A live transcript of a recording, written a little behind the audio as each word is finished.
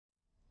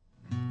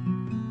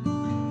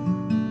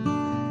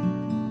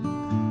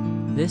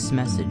This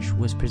message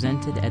was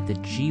presented at the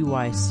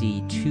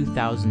GYC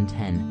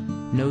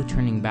 2010 No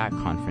Turning Back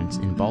Conference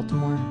in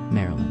Baltimore,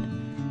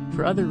 Maryland.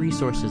 For other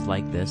resources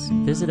like this,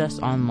 visit us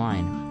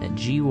online at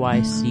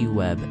gycweb.org.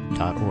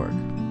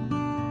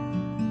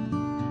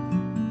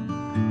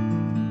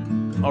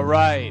 All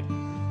right,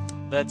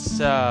 let's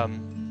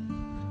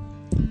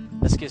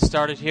get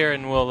started here,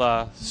 and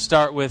we'll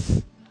start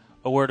with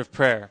a word of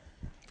prayer.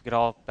 If we could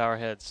all bow our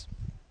heads.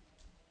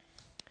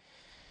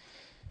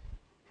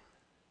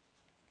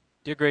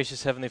 Dear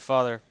gracious Heavenly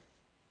Father,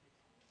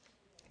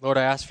 Lord,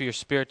 I ask for your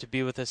Spirit to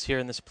be with us here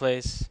in this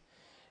place.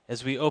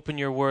 As we open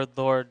your word,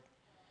 Lord,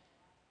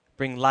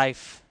 bring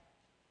life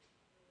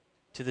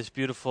to this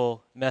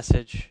beautiful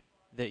message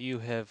that you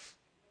have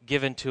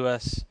given to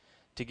us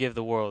to give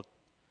the world.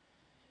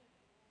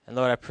 And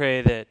Lord, I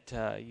pray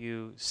that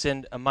you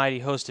send a mighty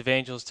host of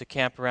angels to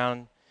camp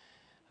around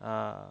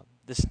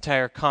this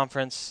entire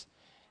conference,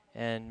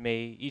 and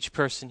may each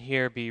person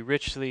here be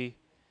richly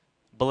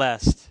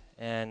blessed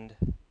and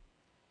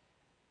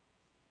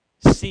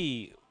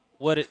see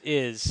what it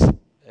is,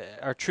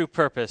 our true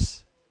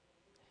purpose,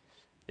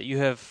 that you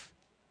have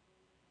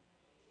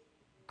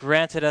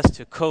granted us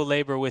to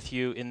co-labor with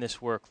you in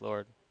this work,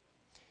 Lord.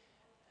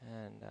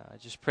 And I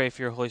just pray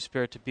for your Holy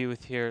Spirit to be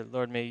with here.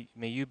 Lord, may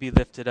you be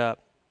lifted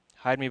up.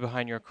 Hide me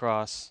behind your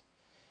cross.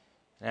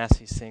 And ask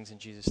these things in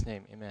Jesus'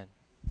 name. Amen.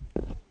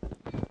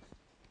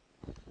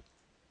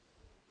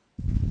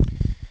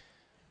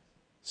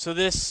 So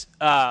this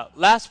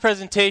last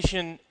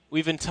presentation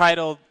we've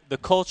entitled The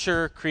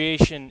Culture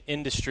Creation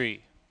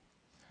Industry,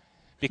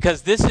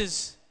 because this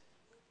is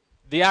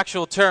the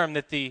actual term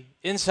that the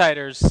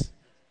insiders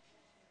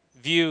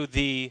view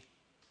the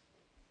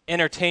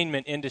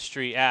entertainment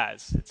industry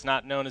as. It's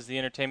not known as the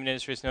entertainment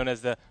industry, it's known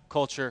as the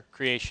culture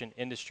creation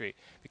industry,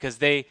 because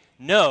they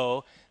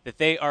know that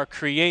they are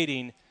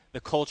creating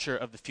the culture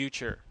of the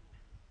future.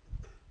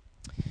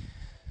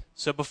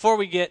 So before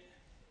we get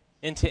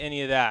into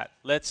any of that,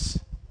 let's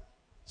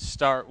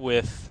start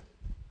with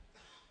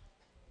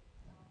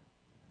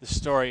the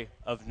story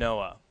of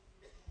Noah.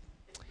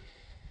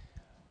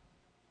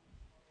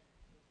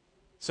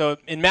 So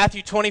in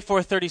Matthew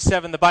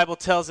 24:37, the Bible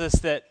tells us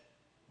that,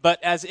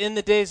 "But as in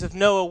the days of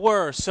Noah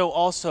were, so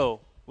also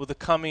will the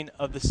coming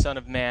of the Son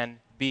of Man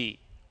be."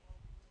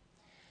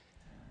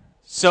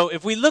 So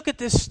if we look at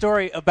this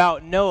story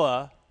about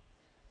Noah,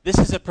 this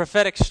is a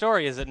prophetic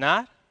story, is it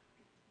not?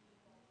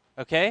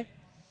 Okay?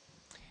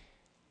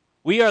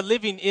 We are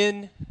living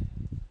in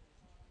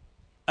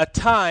a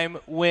time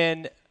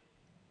when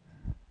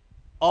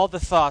all the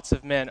thoughts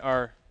of men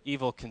are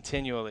evil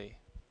continually.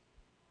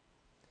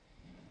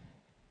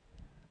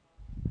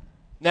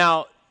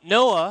 Now,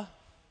 Noah,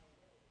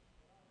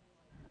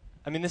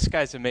 I mean, this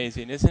guy's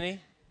amazing, isn't he?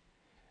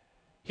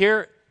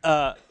 Here,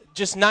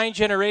 just 9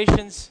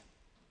 generations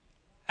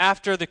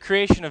after the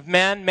creation of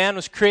man, man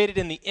was created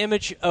in the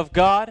image of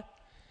God.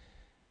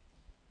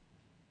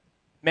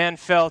 Man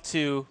fell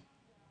to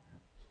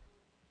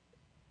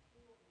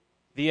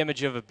the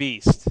image of a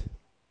beast.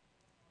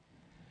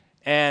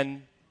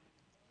 And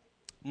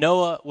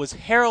Noah was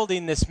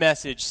heralding this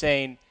message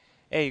saying,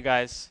 hey, you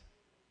guys,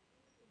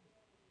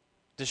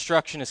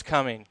 destruction is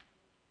coming.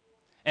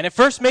 And at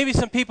first, maybe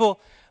some people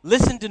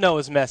listened to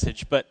Noah's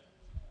message, but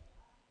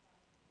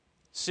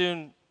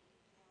soon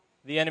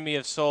the enemy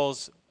of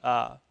souls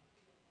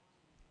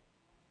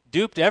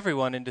duped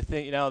everyone into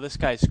thinking, this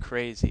guy's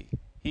crazy.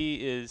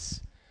 He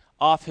is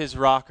off his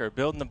rocker,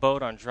 building the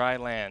boat on dry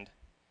land.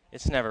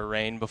 It's never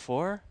rained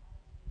before.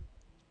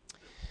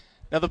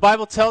 Now, the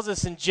Bible tells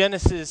us in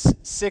Genesis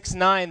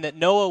 6:9 that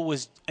Noah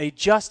was a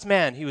just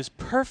man. He was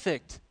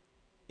perfect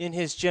in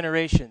his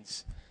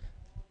generations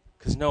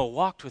because Noah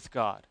walked with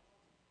God.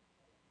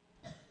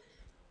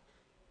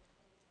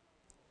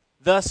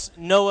 Thus,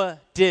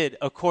 Noah did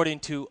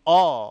according to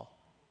all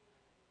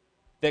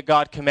that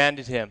God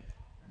commanded him.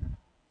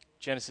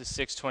 Genesis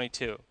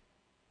 6:22.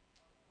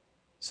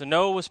 So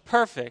Noah was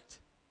perfect,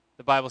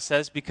 the Bible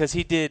says, because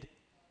he did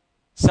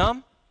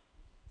some,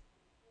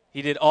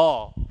 he did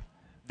all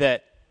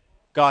that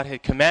God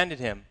had commanded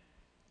him.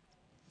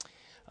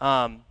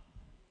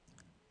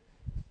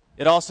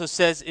 It also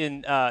says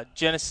in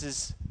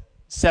Genesis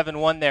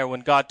 7:1 there, when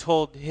God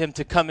told him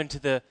to come into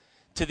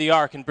the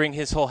ark and bring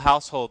his whole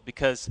household,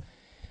 because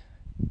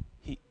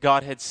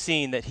God had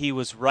seen that he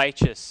was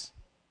righteous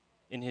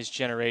in his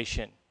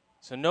generation.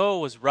 So Noah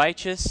was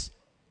righteous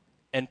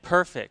and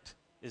perfect,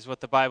 is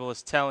what the Bible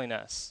is telling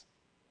us.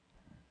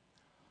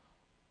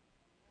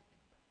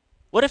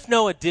 What if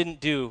Noah didn't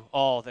do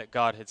all that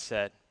God had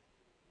said?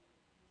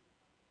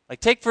 Like,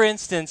 take, for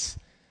instance,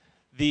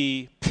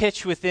 the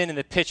pitch within and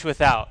the pitch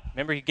without.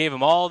 Remember, he gave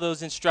him all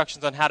those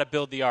instructions on how to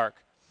build the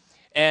ark.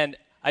 And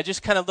I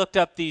just kind of looked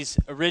up these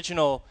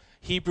original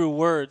Hebrew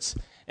words,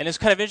 and it's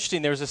kind of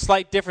interesting. There was a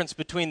slight difference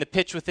between the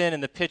pitch within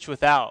and the pitch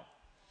without.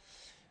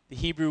 The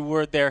Hebrew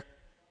word there,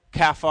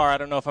 kafar, I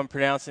don't know if I'm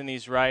pronouncing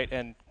these right,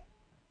 and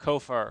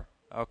kofar,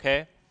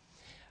 okay?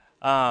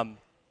 The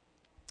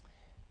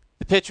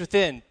pitch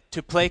within,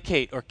 to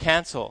placate or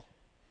cancel,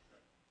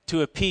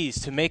 to appease,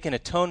 to make an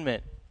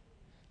atonement,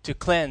 to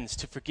cleanse,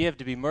 to forgive,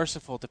 to be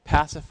merciful, to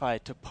pacify,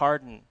 to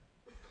pardon,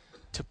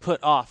 to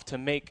put off, to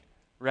make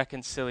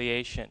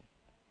reconciliation.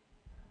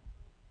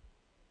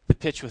 The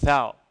pitch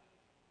without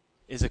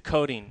is a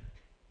coating,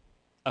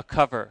 a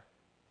cover,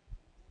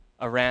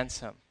 a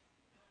ransom.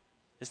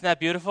 Isn't that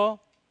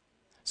beautiful?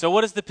 So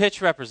what does the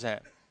pitch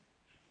represent?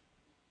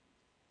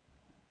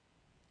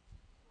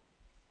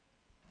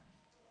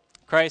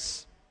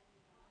 Christ's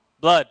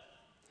blood.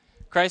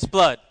 Christ's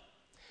blood.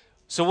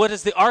 So what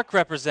does the ark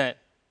represent?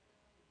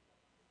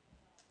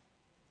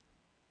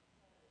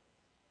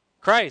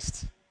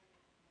 Christ.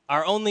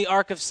 Our only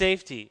ark of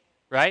safety,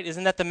 right?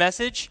 Isn't that the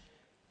message?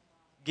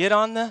 Get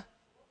on the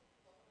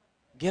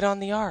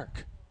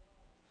ark.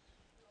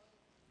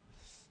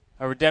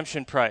 A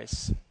redemption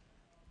price.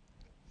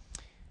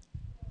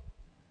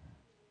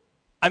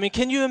 I mean,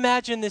 can you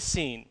imagine this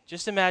scene?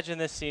 Just imagine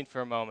this scene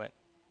for a moment.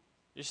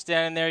 You're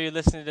standing there, you're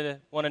listening to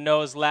one of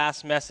Noah's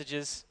last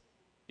messages.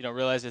 You don't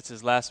realize it's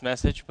his last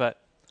message, but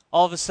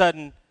all of a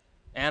sudden,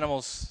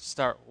 animals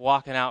start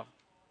walking out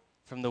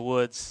from the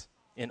woods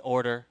in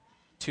order,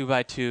 2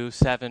 by 2,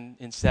 7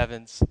 in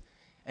sevens,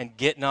 and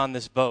getting on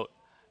this boat.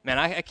 Man,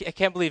 I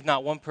can't believe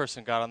not one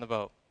person got on the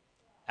boat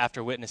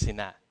after witnessing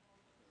that.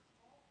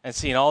 And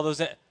seeing all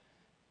those,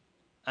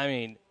 I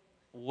mean,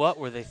 what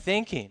were they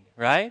thinking,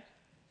 right?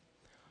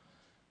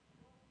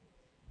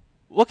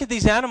 What could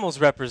these animals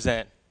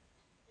represent?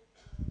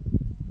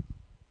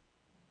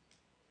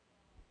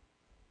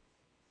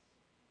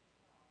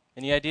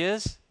 Any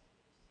ideas?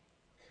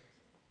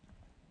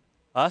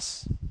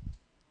 Us?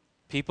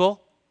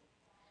 People?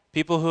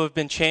 People who have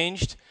been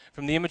changed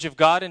from the image of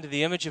God into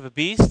the image of a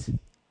beast?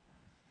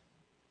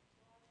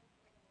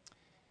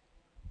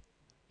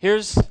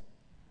 Here's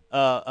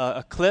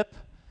a clip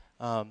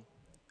of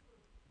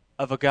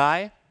a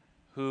guy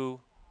who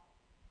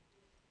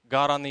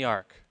got on the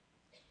ark.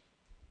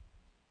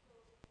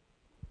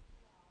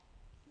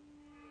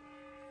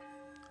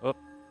 Oh,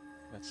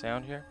 got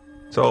sound here?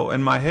 So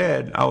in my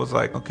head, I was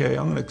like, okay,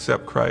 I'm going to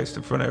accept Christ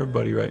in front of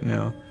everybody right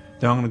now.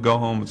 Then I'm going to go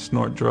home and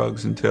snort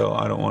drugs until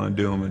I don't want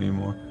to do them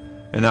anymore.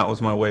 And that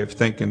was my way of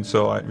thinking.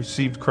 So I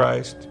received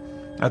Christ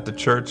at the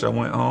church. I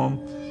went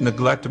home,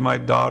 neglected my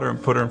daughter,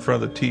 and put her in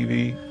front of the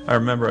TV. I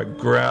remember I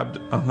grabbed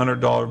a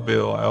 $100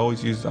 bill. I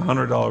always used a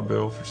 $100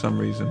 bill for some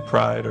reason,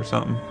 pride or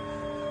something.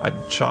 I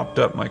chopped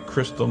up my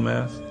crystal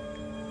meth,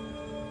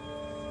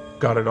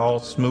 got it all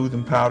smooth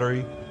and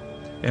powdery,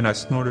 and I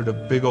snorted a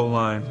big old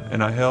line.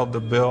 And I held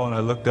the bill and I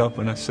looked up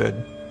and I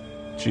said,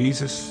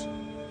 Jesus,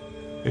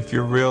 if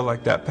you're real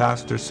like that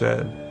pastor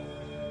said,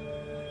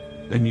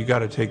 then you got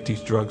to take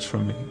these drugs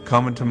from me.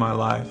 Come into my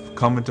life,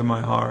 come into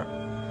my heart.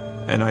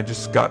 And I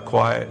just got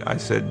quiet. I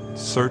said,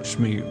 search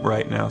me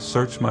right now,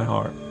 search my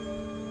heart.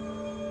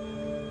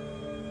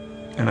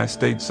 And I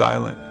stayed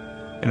silent.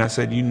 And I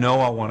said, you know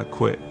I want to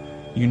quit.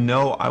 You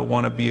know I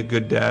want to be a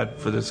good dad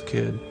for this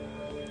kid.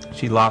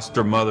 She lost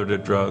her mother to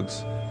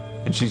drugs,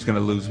 and she's going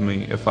to lose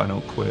me if I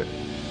don't quit.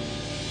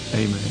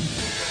 Amen.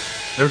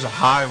 There's a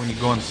high when you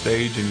go on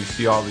stage and you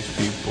see all these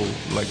people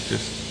like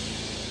just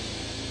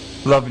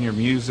loving your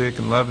music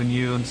and loving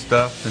you and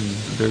stuff, and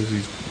there's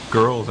these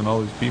girls and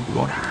all these people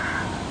going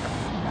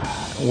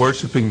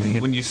worshiping me.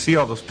 When you see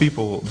all those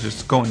people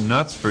just going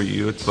nuts for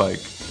you, it's like,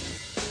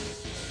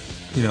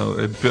 you know,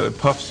 it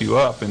puffs you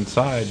up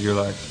inside. You're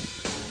like,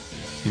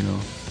 you know,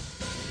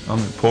 I'm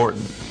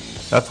important.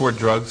 That's where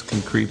drugs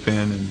can creep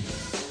in, and,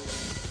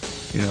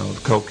 you know,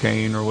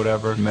 cocaine or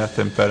whatever,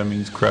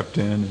 methamphetamines crept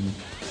in, and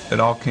it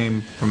all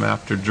came from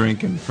after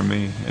drinking for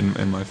me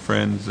and my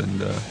friends.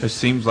 And it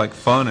seems like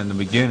fun in the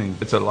beginning.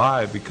 It's a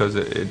lie because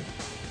it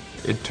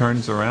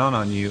turns around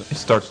on you. It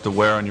starts to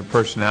wear on your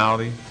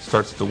personality, it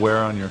starts to wear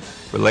on your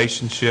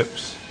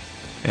relationships,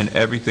 and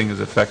everything is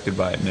affected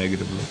by it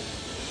negatively.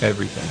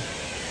 Everything.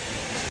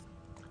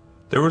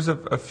 There was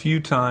a few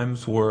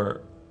times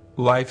where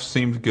life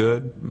seemed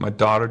good. My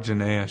daughter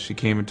Janaea, she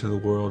came into the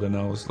world, and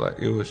I was like,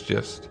 it was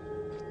just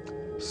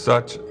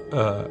such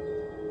a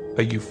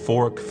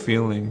euphoric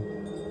feeling.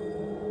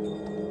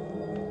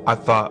 I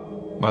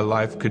thought my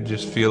life could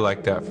just feel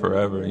like that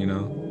forever, you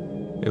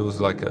know. It was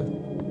like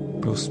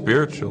it was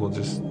spiritual.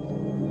 Just,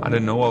 I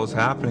didn't know what was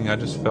happening. I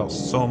just felt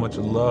so much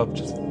love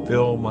just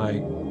fill my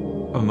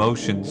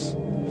emotions,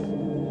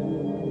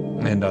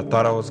 and I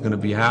thought I was going to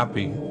be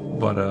happy,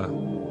 but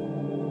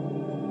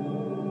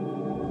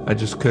I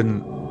just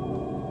couldn't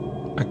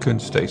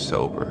stay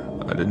sober.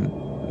 I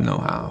didn't know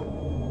how.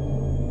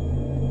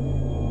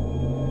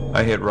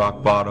 I hit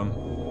rock bottom.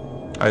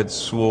 I had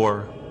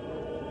swore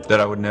that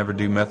I would never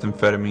do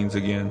methamphetamines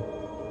again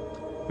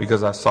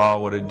because I saw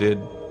what it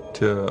did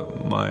to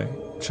my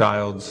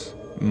child's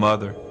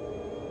mother.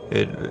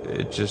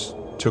 It just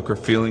took her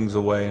feelings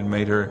away and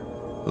made her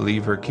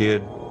leave her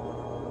kid.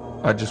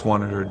 I just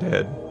wanted her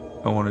dead.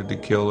 I wanted to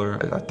kill her.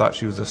 I thought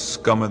she was a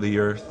scum of the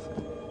earth.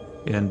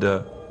 And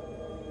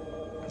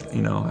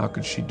you know, how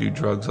could she do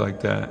drugs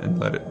like that and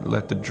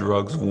let the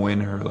drugs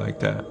win her like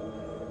that?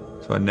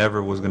 So I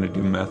never was going to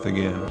do meth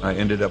again. I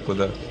ended up with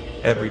a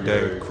every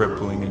day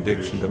crippling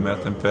addiction to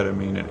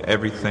methamphetamine, and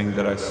everything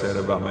that I said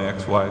about my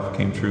ex-wife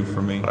came true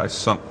for me. I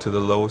sunk to the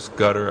lowest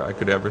gutter I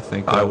could ever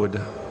think of. I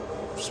would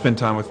spend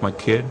time with my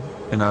kid,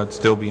 and I would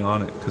still be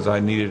on it because I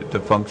needed it to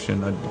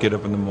function. I'd get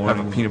up in the morning,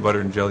 have a peanut butter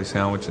and jelly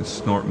sandwich and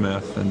snort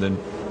meth, and then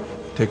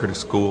take her to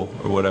school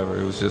or whatever.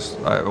 It was just,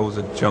 I was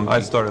a junkie. I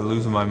started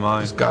losing my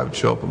mind. This guy would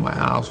show up at my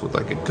house with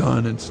like a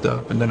gun and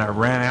stuff, and then I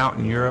ran out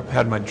in Europe,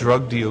 had my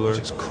drug dealer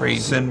just crazy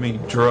send me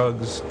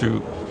drugs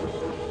through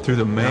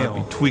the mail.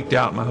 I'd be tweaked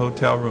out in my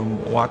hotel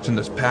room watching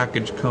this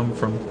package come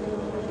from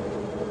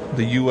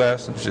the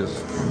U.S. It's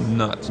just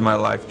nuts. My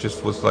life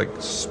just was like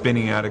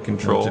spinning out of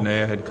control.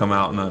 Janaea had come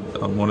out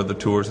on one of the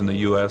tours in the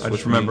U.S. I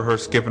just remember her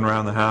skipping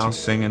around the house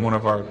singing one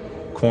of our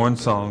Korn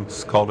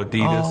songs called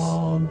Adidas.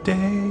 All day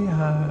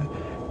I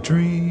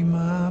dream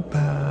about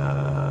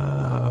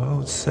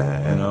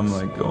sex. And I'm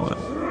like going,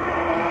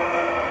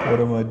 what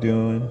am I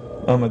doing?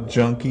 I'm a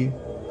junkie.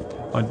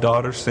 My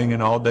daughter's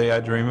singing All Day I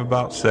Dream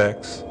About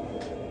Sex.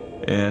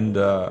 And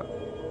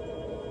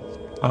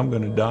I'm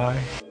going to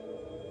die.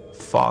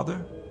 Father?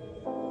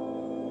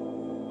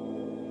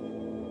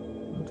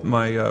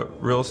 My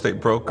real estate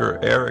broker,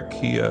 Eric,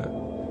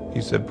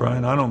 he said,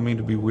 Brian, I don't mean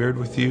to be weird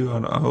with you,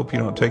 and I hope you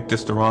don't take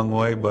this the wrong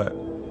way, but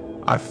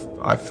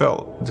I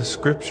felt the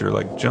scripture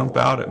like jump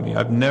out at me.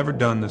 I've never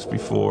done this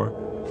before,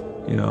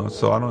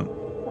 so I don't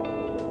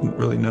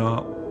really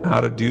know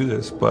how to do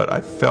this, but I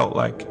felt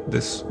like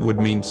this would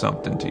mean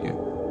something to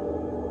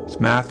you. It's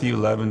Matthew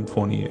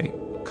 11:28.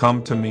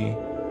 Come to me,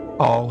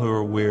 all who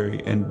are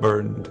weary and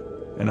burdened,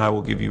 and I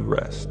will give you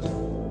rest.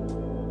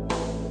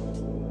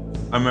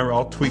 I remember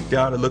all tweaked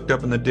out. I looked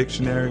up in the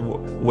dictionary,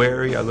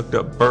 weary. I looked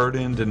up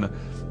burdened, and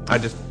I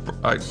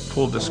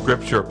pulled the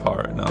scripture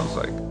apart, and I was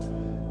like,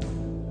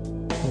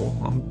 "Oh,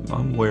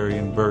 I'm weary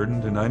and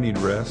burdened, and I need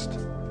rest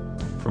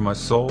for my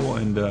soul."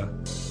 And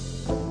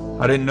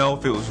I didn't know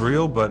if it was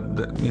real,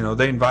 but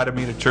they invited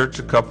me to church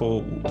a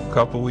couple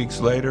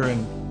weeks later,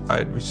 and I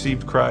had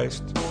received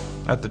Christ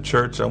at the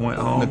church. I went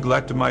home,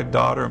 neglected my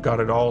daughter, got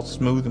it all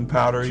smooth and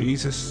powdery.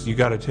 Jesus, you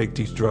got to take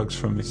these drugs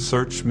from me.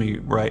 Search me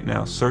right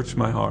now. Search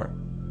my heart.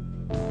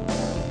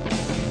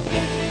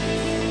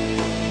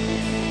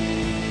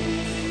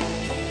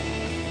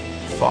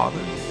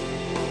 Father.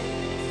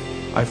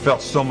 I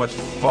felt so much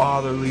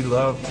fatherly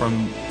love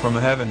from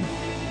heaven,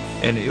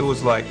 and it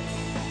was like,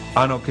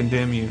 I don't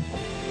condemn you.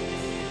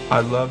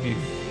 I love you.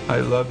 I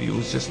love you. It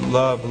was just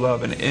love,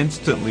 and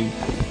instantly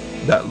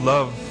that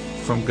love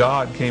from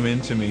God came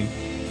into me.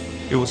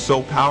 It was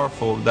so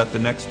powerful that the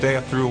next day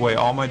I threw away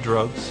all my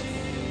drugs,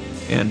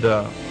 and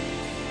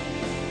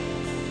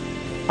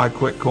I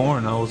quit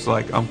corn. I was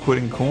like, I'm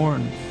quitting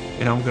corn,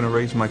 and I'm going to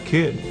raise my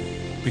kid,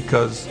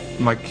 because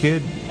my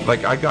kid,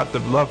 like, I got the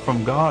love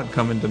from God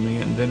coming to me,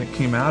 and then it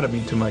came out of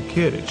me to my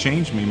kid. It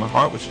changed me. My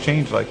heart was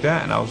changed like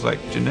that, and I was like,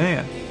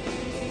 Janaea,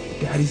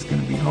 Daddy's going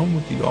to be home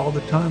with you all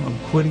the time. I'm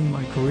quitting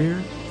my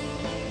career.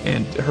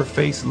 And her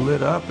face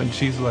lit up, and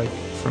she's like,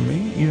 for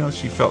me?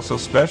 She felt so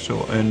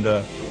special,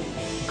 and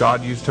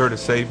God used her to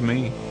save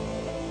me,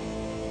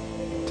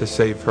 to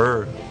save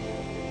her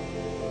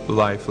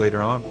life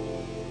later on.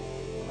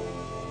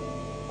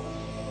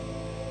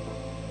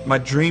 My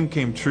dream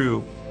came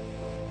true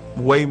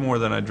way more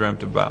than I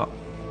dreamt about.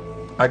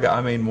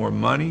 I made more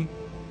money.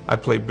 I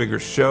played bigger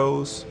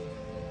shows.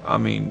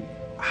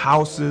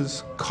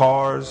 Houses,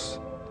 cars.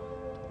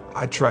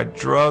 I tried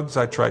drugs.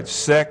 I tried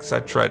sex. I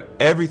tried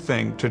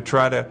everything to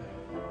try to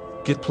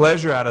get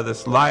pleasure out of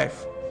this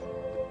life.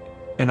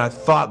 And I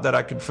thought that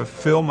I could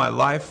fulfill my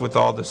life with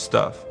all this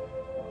stuff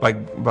by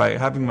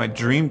having my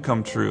dream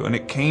come true. And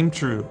it came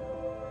true.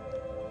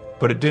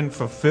 But it didn't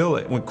fulfill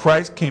it. When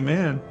Christ came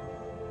in,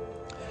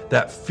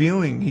 that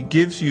feeling, he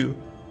gives you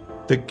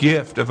the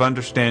gift of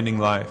understanding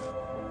life,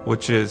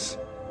 which is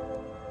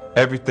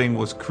everything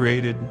was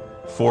created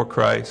for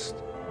Christ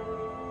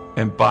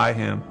and by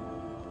him,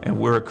 and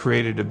we're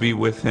created to be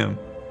with him.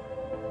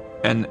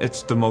 And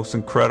it's the most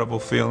incredible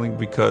feeling,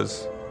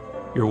 because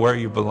you're where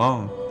you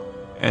belong,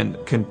 and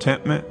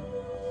contentment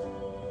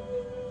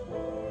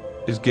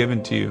is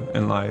given to you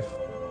in life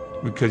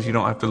because you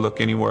don't have to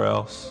look anywhere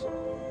else,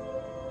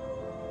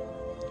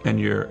 and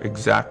you're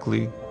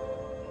exactly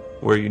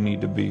where you need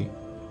to be,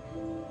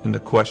 and the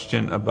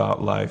question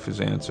about life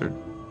is answered.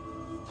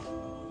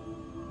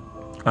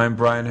 I'm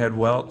Brian Head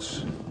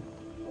Welch,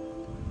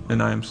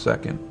 and I am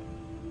second.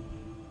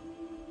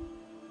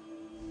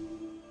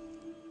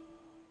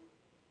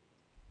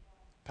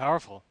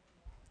 Powerful.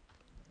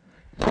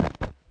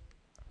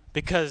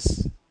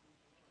 Because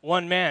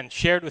one man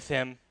shared with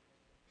him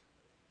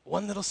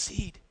one little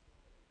seed.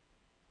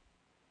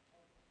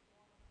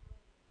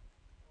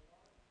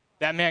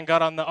 That man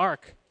got on the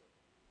ark.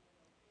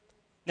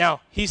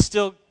 Now, he's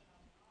still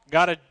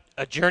got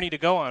a journey to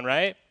go on,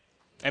 right?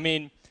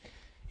 He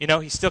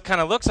still kind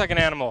of looks like an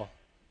animal.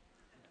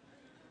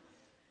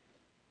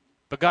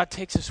 But God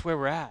takes us where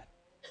we're at.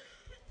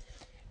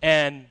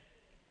 And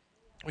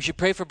we should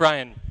pray for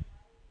Brian.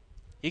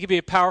 He could be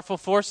a powerful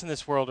force in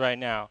this world right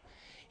now.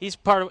 He was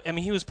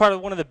part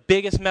of one of the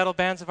biggest metal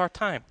bands of our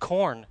time,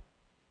 Korn.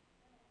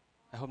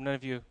 I hope none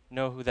of you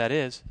know who that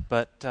is,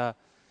 but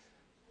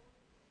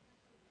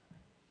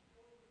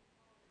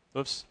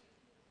oops.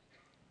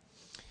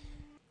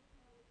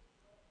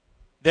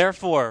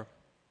 Therefore,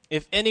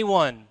 if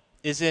anyone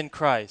is in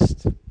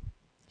Christ,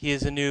 he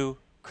is a new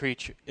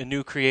creature, a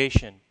new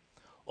creation.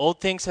 Old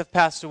things have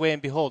passed away,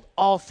 and behold,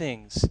 all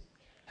things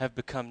have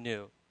become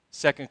new.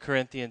 2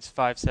 Corinthians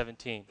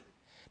 5:17.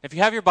 If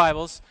you have your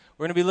Bibles,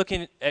 we're going to be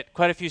looking at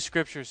quite a few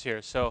scriptures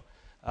here. So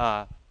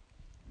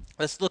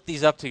let's look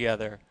these up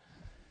together.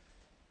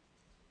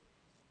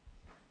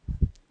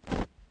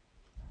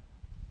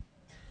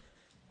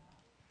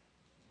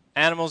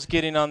 Animals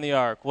getting on the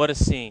ark. What a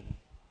scene.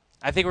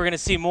 I think we're going to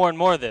see more and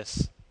more of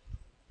this.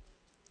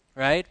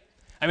 Right?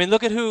 I mean,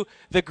 look at who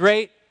the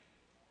great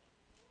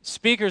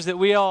speakers that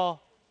we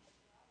all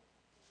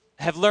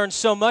have learned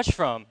so much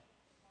from.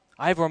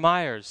 Ivor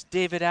Myers,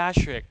 David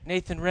Ashrick,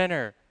 Nathan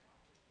Renner,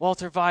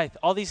 Walter Veith.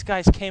 All these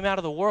guys came out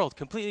of the world,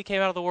 completely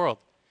came out of the world.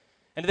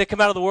 And did they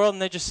come out of the world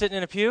and they're just sitting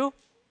in a pew?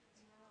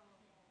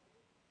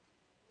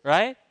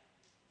 Right?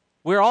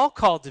 We're all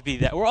called to be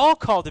that. We're all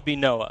called to be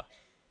Noah.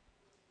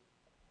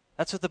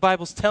 That's what the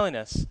Bible's telling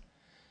us.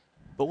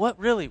 But what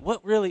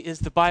really is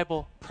the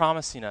Bible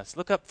promising us?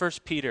 Look up 1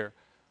 Peter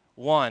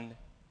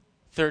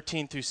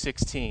 1:13 through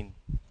 16.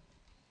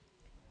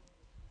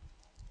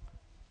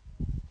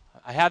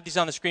 I have these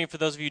on the screen for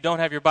those of you who don't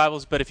have your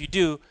Bibles, but if you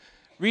do,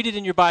 read it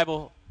in your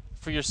Bible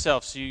for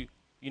yourself so you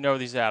know where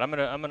these at. I'm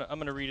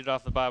gonna read it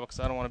off the Bible because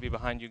I don't want to be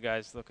behind you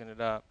guys looking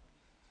it up.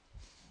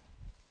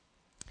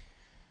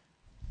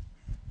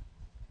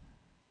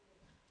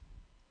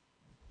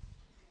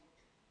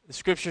 The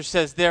scripture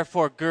says,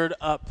 "Therefore gird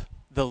up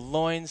the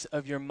loins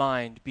of your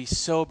mind, be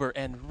sober,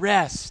 and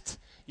rest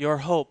your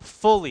hope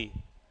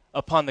fully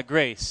upon the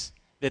grace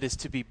that is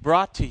to be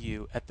brought to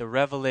you at the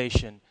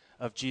revelation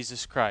of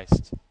Jesus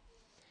Christ.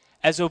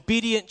 As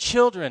obedient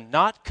children,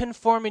 not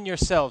conforming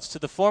yourselves to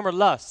the former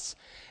lusts,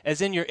 as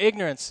in your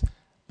ignorance,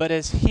 but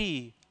as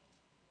He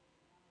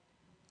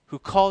who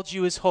called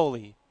you is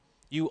holy,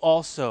 you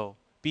also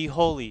be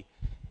holy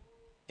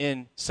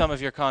in some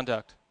of your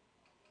conduct."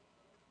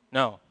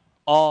 No,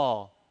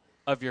 all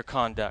of your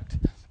conduct.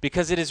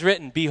 Because it is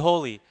written, "Be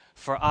holy,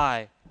 for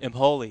I am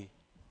holy."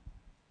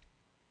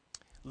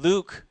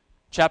 Luke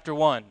chapter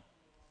 1,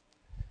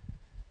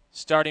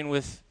 starting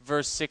with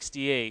verse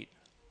 68.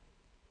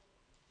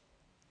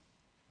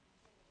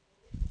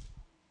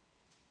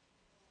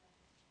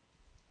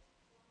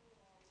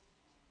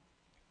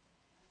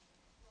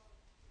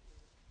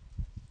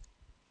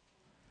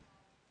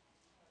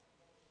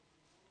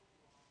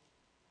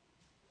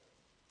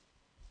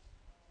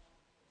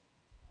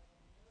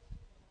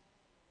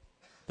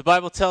 The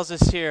Bible tells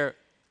us here,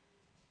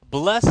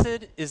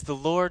 "Blessed is the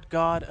Lord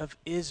God of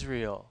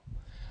Israel,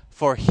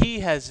 for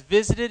He has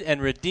visited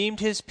and redeemed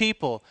His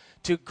people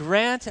to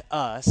grant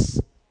us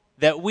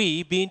that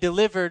we, being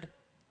delivered,"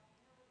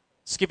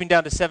 skipping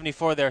down to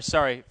 74 there,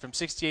 sorry, from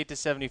 68 to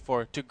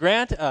 74, "to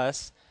grant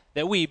us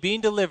that we,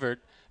 being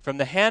delivered from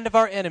the hand of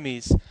our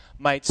enemies,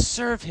 might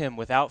serve Him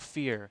without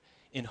fear,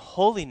 in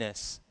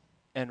holiness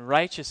and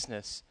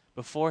righteousness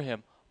before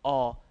Him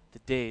all the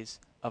days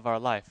of our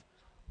life."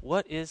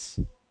 What is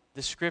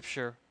the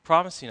scripture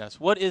promising us?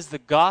 What is the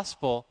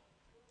gospel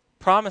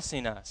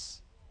promising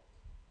us?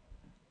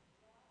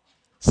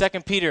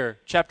 2 Peter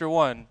chapter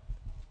 1,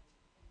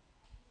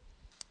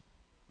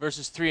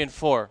 verses 3 and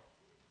 4.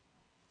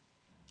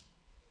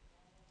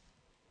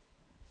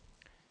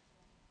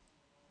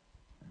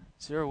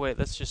 Is there a way?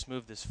 Let's just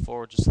move this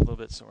forward just a little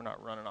bit so we're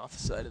not running off the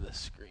side of the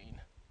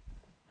screen.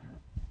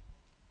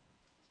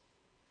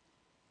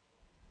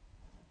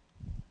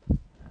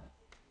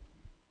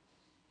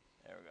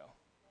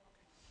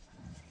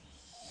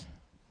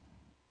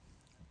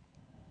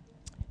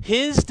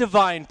 His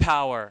divine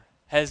power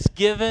has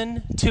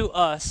given to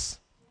us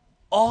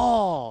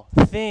all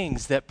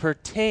things that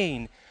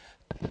pertain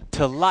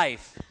to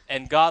life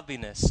and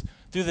godliness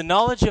through the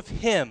knowledge of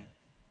Him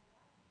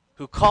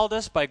who called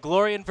us by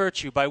glory and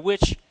virtue, by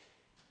which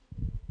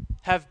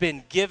have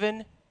been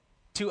given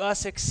to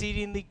us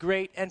exceedingly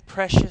great and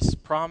precious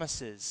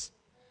promises,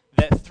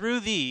 that through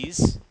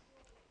these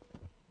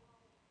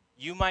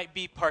you might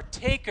be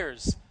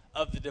partakers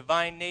of the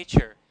divine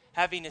nature,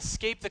 having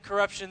escaped the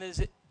corruption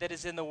that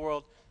is in the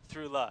world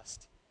through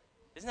lust.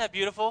 Isn't that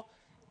beautiful?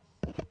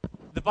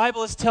 The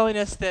Bible is telling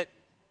us that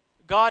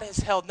God has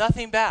held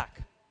nothing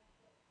back.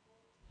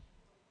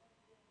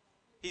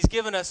 He's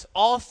given us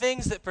all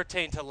things that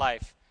pertain to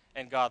life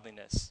and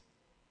godliness.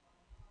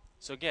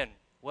 So again,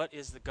 what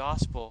is the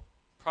gospel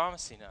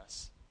promising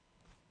us?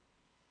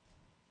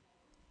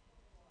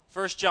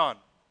 1 John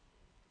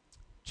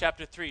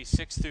chapter 3,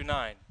 6 through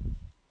 9.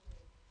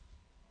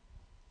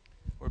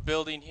 We're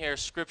building here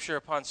scripture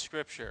upon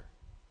scripture.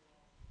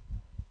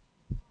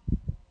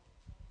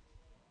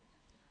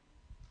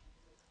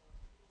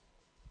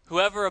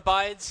 "Whoever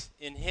abides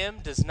in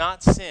Him does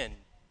not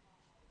sin.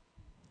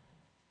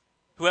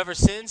 Whoever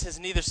sins has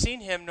neither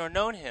seen Him nor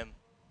known Him.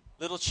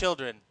 Little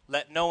children,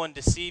 let no one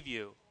deceive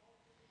you.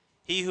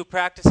 He who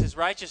practices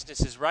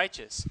righteousness is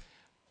righteous,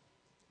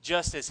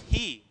 just as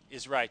he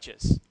is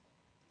righteous.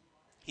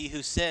 He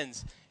who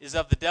sins is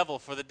of the devil,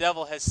 for the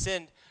devil has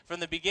sinned from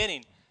the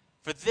beginning.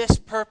 For this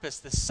purpose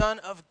the Son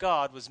of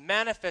God was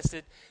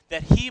manifested,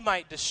 that he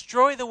might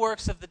destroy the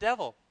works of the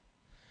devil.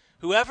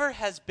 Whoever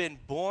has been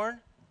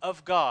born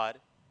of God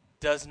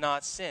does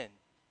not sin,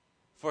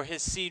 for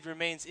his seed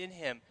remains in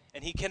him,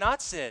 and he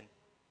cannot sin,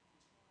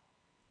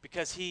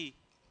 because he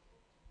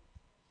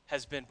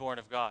has been born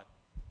of God.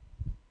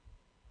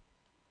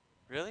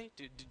 Really?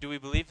 Do we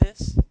believe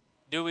this?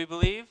 Do we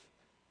believe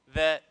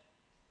that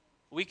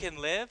we can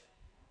live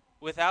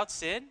without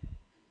sin?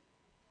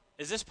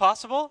 Is this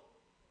possible?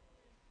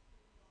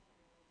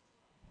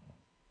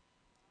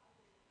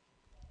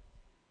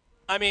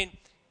 I mean,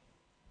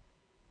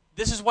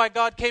 this is why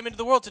God came into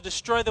the world, to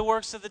destroy the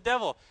works of the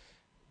devil.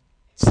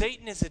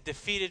 Satan is a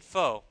defeated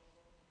foe.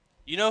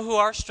 You know who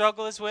our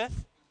struggle is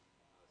with?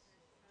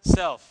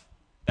 Self.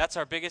 That's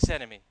our biggest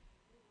enemy,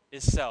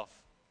 is self.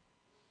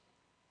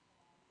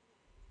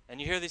 And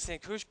you hear these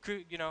things,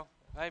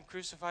 I am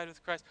crucified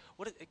with Christ.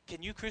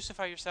 Can you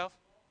crucify yourself?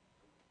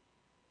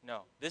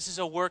 No. This is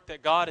a work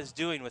that God is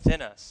doing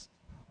within us.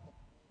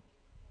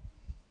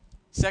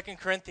 2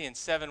 Corinthians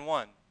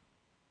 7:1.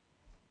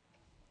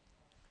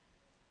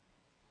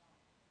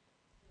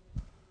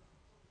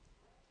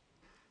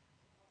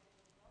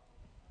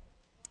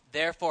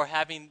 Therefore,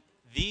 having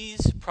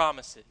these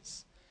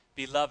promises,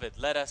 beloved,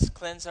 let us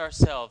cleanse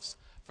ourselves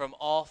from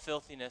all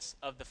filthiness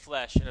of the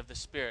flesh and of the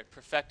spirit,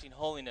 perfecting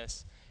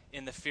holiness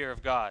in the fear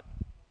of God.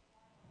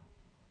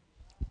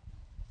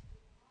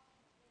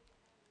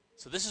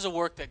 So this is a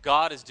work that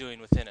God is doing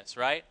within us,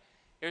 right?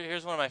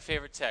 Here's one of my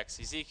favorite texts,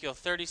 Ezekiel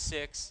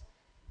 36,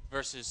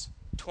 verses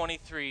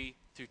 23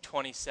 through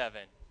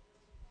 27.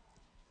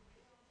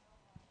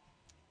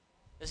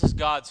 This is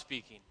God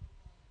speaking.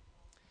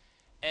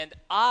 And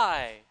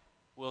I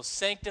will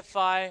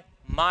sanctify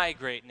my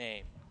great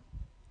name,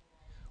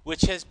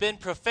 which has been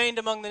profaned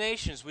among the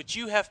nations, which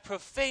you have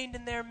profaned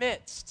in their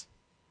midst.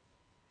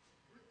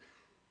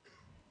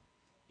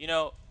 You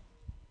know,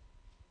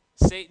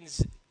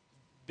 Satan's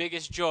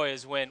biggest joy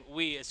is when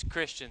we as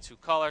Christians who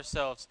call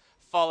ourselves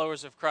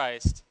followers of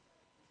Christ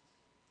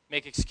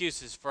make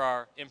excuses for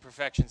our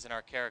imperfections in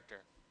our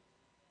character.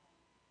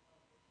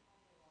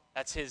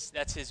 That's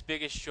his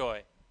biggest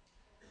joy,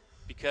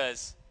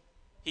 because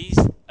he's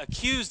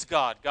accused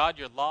God. God,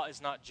 your law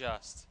is not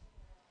just.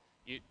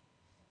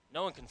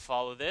 No one can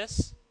follow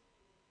this.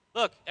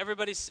 Look,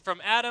 everybody's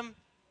from Adam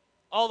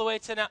all the way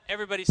to now.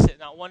 Everybody's sitting,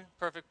 not one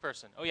perfect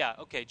person. Oh yeah,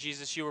 okay,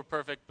 Jesus, you were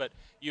perfect, but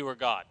you were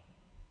God.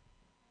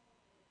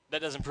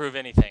 That doesn't prove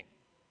anything.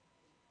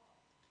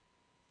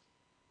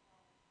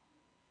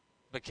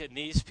 But can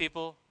these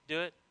people do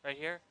it right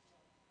here?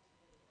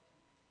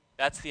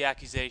 That's the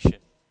accusation.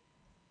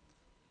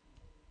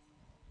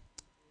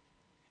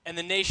 And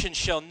the nations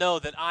shall know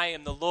that I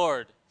am the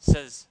Lord,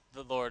 says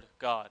the Lord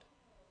God,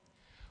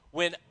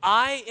 when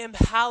I am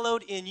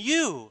hallowed in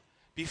you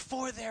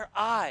before their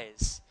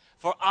eyes.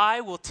 For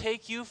I will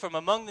take you from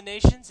among the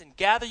nations and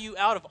gather you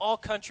out of all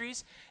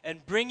countries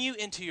and bring you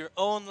into your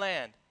own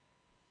land.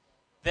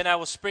 Then I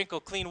will sprinkle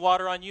clean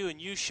water on you, and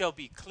you shall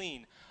be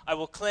clean. I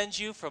will cleanse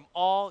you from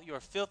all your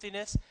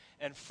filthiness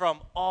and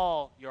from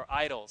all your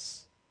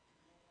idols.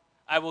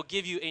 I will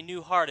give you a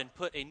new heart and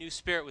put a new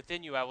spirit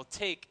within you. I will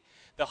take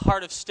the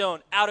heart of stone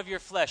out of your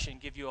flesh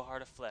and give you a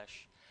heart of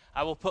flesh.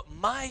 I will put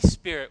my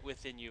spirit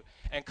within you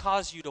and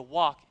cause you to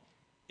walk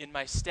in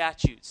my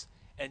statutes,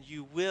 and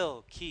you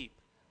will keep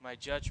my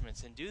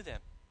judgments and do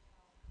them.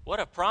 What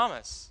a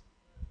promise.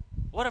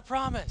 What a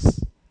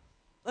promise.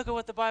 Look at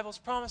what the Bible's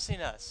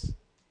promising us.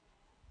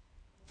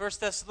 1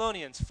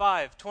 Thessalonians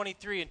 5,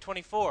 23 and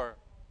 24.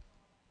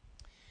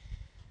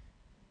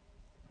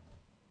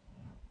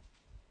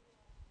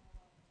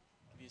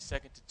 Give you a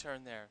second to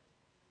turn there.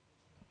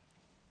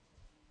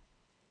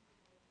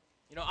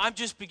 You know, I'm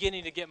just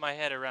beginning to get my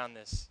head around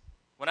this.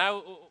 When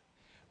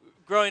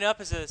growing up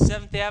as a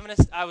Seventh-day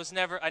Adventist,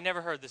 I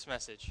never heard this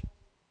message.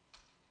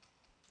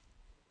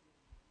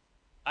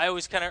 I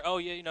always kind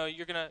of,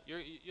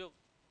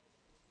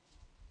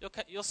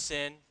 you'll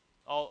sin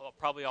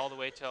probably all the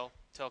way till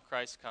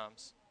Christ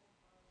comes.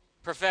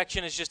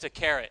 Perfection is just a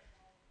carrot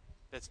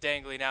that's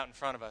dangling out in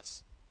front of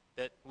us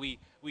that we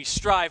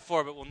strive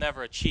for but will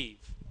never achieve.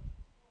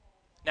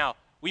 Now,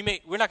 we're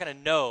not going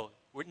to know.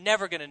 We're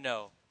never going to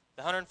know.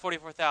 The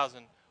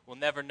 144,000 will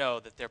never know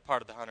that they're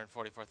part of the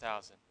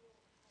 144,000,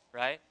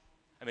 right?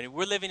 I mean,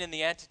 we're living in the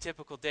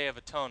antitypical Day of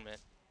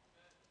Atonement.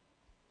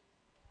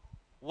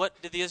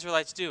 What did the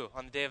Israelites do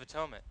on the Day of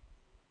Atonement?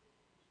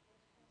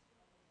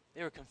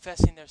 They were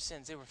confessing their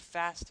sins. They were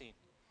fasting.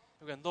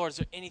 They were going, Lord, is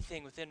there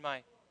anything within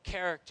my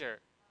character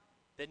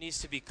that needs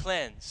to be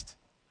cleansed?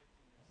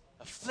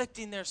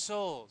 Afflicting their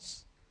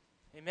souls.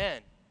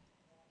 Amen.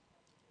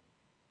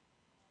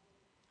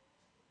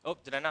 Oh,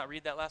 did I not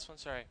read that last one?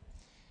 Sorry.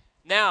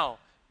 Now,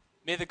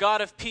 may the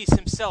God of peace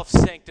himself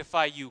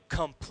sanctify you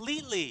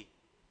completely,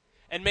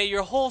 and may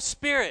your whole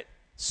spirit,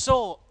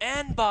 soul,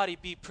 and body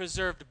be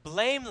preserved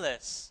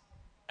blameless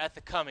at the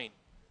coming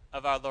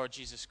of our Lord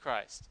Jesus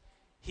Christ.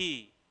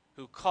 He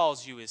who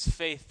calls you is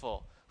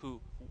faithful,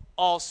 who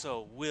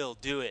also will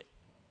do it.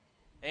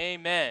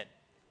 Amen.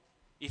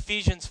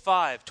 Ephesians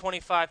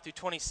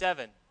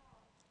 5:25-27.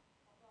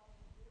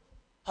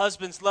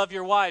 Husbands, love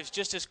your wives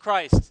just as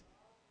Christ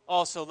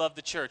also loved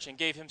the church and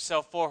gave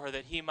himself for her,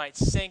 that he might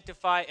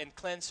sanctify and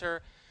cleanse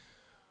her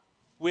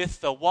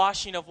with the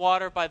washing of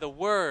water by the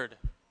word,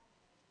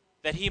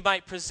 that he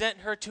might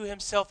present her to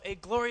himself a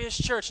glorious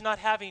church, not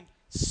having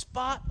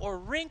spot or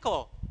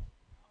wrinkle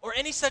or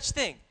any such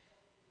thing,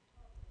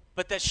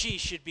 but that she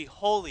should be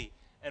holy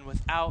and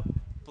without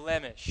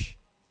blemish.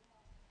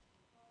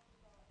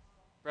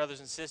 Brothers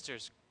and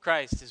sisters,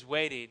 Christ is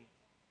waiting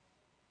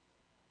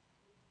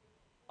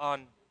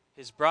on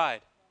his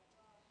bride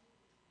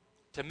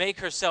to make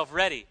herself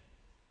ready.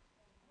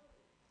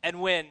 And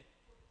when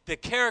the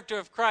character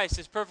of Christ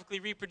is perfectly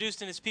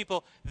reproduced in his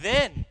people,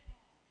 then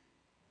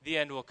the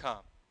end will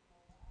come.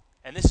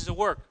 And this is a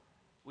work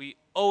we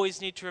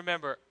always need to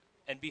remember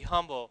and be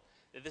humble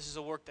that this is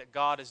a work that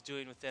God is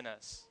doing within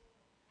us.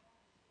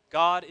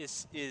 God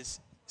is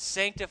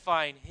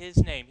sanctifying his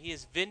name. He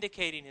is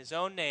vindicating his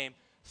own name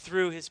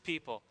through his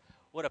people.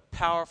 What a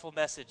powerful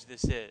message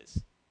this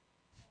is.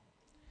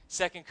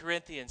 2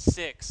 Corinthians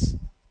 6,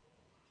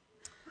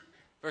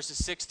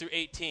 verses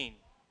 6-18.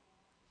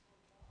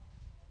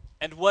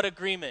 And what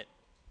agreement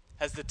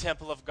has the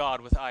temple of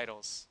God with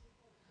idols?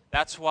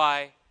 That's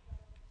why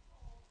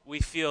we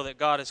feel that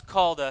God has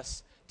called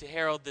us to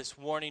herald this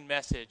warning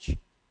message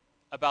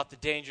about the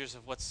dangers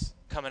of what's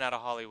coming out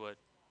of Hollywood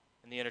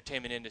and the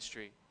entertainment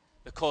industry,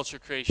 the culture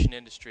creation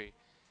industry,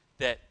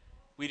 that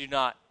we do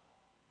not,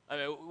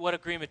 what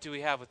agreement do we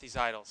have with these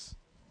idols?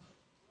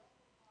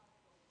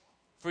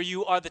 For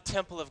you are the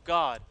temple of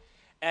God.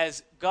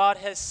 As God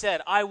has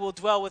said, I will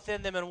dwell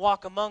within them and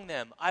walk among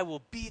them. I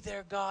will be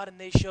their God, and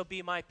they shall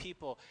be my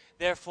people.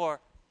 Therefore,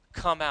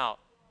 come out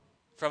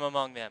from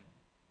among them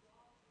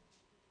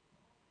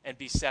and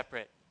be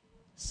separate,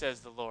 says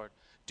the Lord.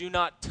 Do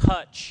not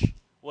touch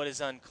what is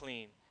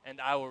unclean,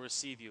 and I will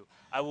receive you.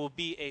 I will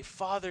be a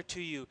father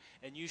to you,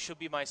 and you shall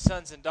be my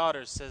sons and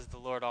daughters, says the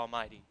Lord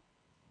Almighty.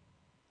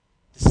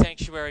 The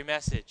sanctuary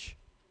message.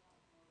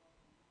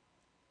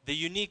 The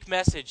unique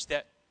message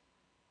that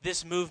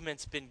this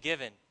movement's been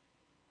given.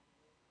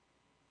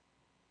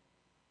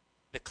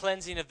 The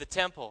cleansing of the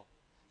temple.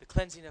 The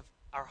cleansing of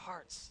our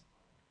hearts.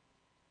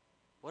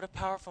 What a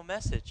powerful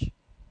message.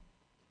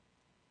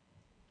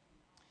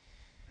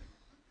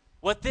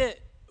 What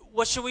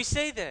shall we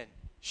say then?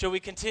 Shall we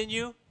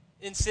continue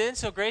in sin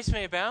so grace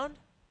may abound?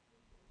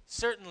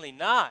 Certainly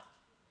not.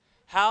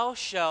 How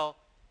shall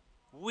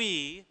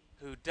we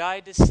who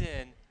died to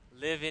sin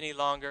live any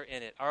longer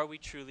in it? Are we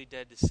truly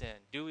dead to sin?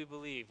 Do we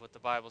believe what the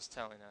Bible's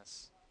telling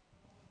us?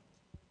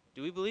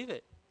 Do we believe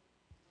it?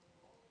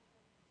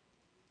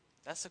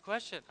 That's the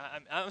question.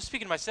 I'm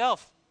speaking to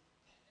myself.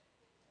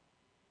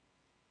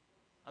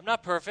 I'm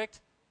not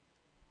perfect,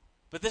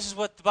 but this is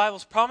what the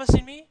Bible's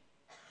promising me?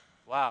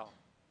 Wow.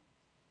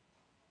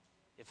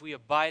 If we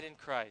abide in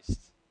Christ,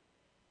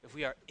 if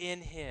we are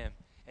in him,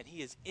 and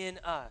he is in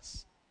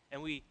us,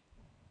 and we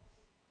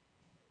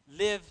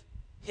live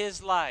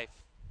his life,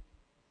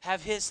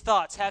 have his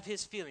thoughts, have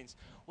his feelings,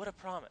 what a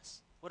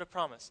promise. What a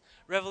promise.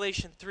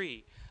 Revelation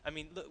 3.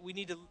 We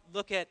need to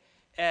look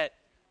at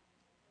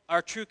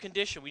our true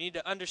condition. We need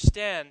to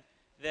understand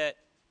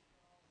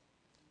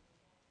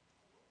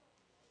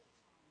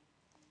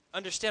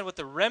what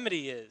the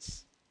remedy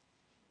is.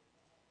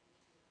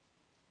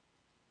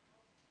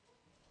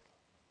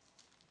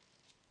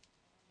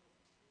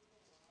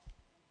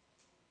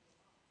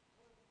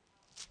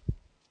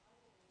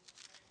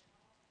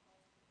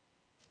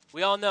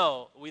 We all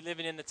know we're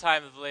living in the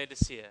time of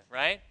Laodicea,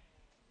 right?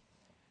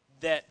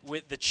 That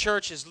with the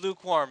church is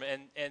lukewarm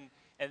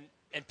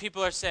and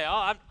people are saying,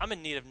 oh, I'm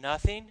in need of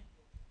nothing.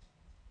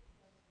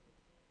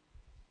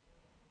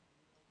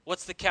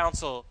 What's the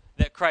counsel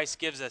that Christ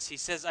gives us? He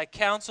says, I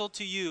counsel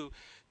to you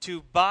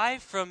to buy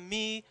from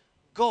me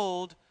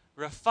gold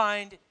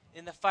refined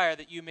in the fire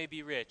that you may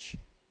be rich.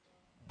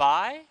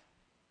 Buy?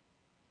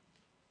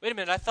 Wait a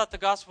minute, I thought the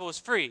gospel was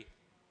free.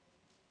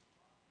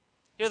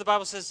 Here the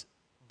Bible says,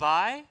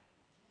 buy?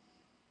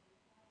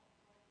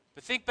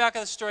 But think back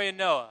on the story of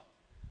Noah.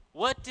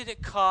 What did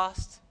it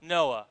cost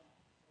Noah?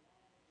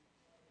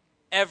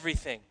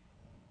 Everything.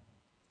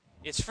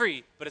 It's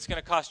free, but it's going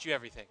to cost you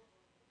everything.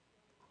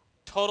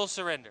 Total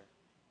surrender.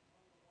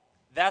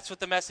 That's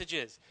what the message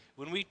is.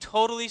 When we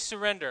totally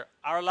surrender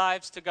our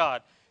lives to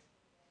God,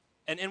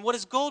 and what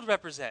does gold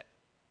represent?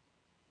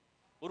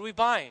 What are we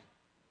buying?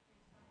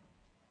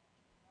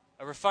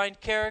 A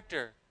refined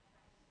character.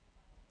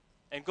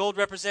 And gold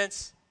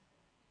represents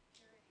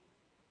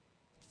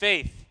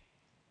faith.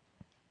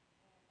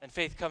 And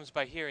faith comes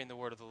by hearing the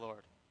word of the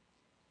Lord.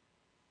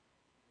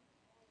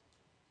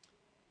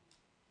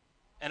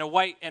 And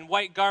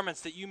white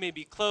garments that you may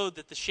be clothed,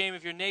 that the shame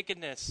of your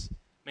nakedness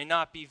may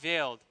not be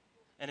veiled.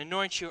 And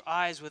anoint your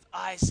eyes with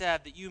eye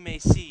salve that you may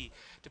see.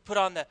 To put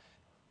on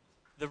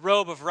the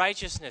robe of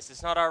righteousness.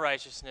 It's not our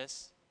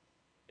righteousness.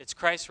 It's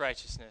Christ's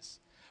righteousness.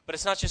 But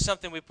it's not just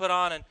something we put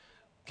on and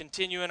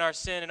continue in our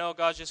sin and, oh,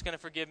 God's just going to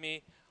forgive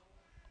me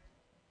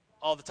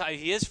all the time.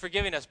 He is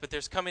forgiving us, but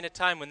there's coming a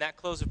time when that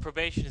close of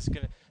probation is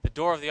going to, the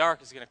door of the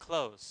ark is going to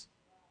close.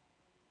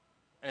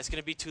 And it's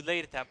going to be too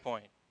late at that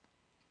point.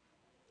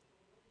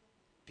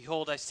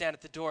 Behold, I stand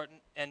at the door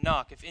and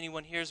knock. If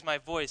anyone hears my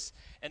voice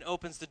and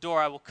opens the door,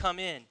 I will come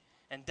in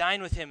and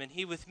dine with him and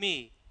he with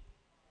me.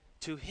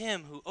 To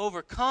him who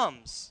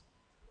overcomes,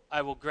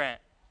 I will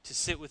grant to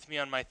sit with me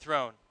on my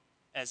throne,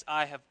 as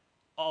I have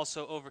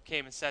also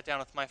overcame and sat down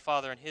with my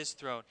Father on his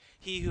throne.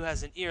 He who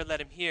has an ear,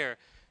 let him hear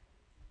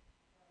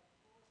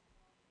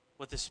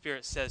what the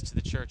Spirit says to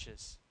the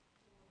churches.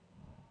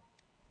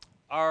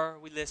 Are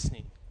we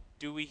listening?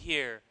 Do we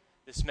hear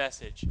this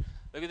message?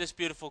 Look at this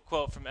beautiful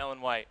quote from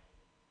Ellen White.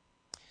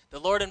 The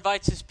Lord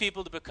invites his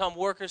people to become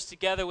workers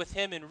together with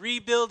him in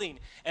rebuilding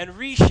and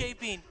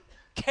reshaping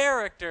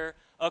character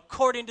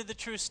according to the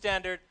true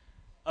standard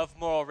of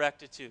moral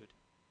rectitude.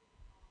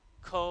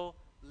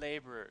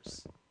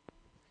 Co-laborers.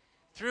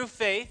 Through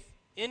faith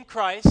in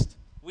Christ,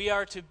 we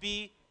are to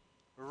be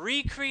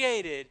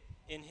recreated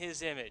in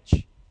his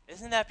image.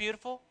 Isn't that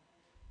beautiful?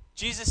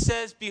 Jesus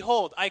says,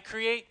 behold, I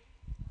create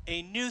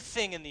a new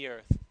thing in the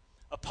earth.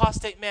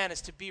 Apostate man is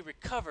to be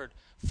recovered.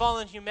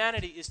 Fallen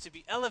humanity is to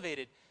be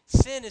elevated.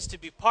 Sin is to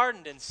be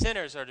pardoned, and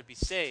sinners are to be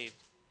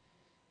saved,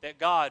 that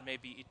God may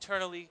be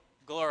eternally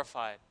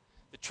glorified.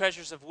 The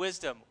treasures of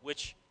wisdom,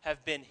 which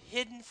have been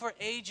hidden for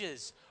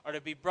ages, are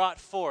to be brought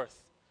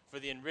forth for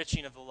the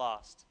enriching of the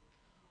lost.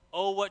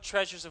 Oh, what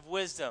treasures of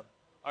wisdom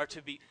are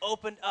to be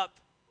opened up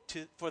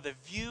for the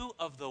view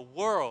of the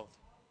world.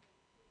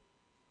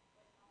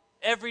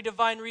 Every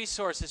divine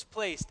resource is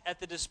placed at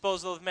the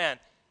disposal of man.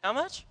 How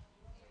much?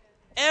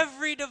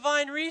 Every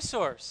divine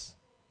resource.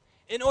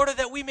 In order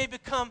that we may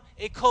become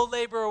a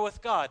co-laborer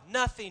with God.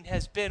 Nothing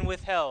has been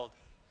withheld.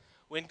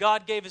 When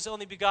God gave his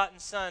only begotten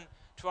Son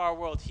to our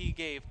world, he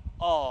gave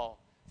all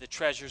the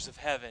treasures of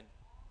heaven.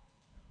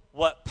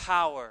 What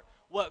power,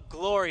 what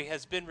glory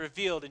has been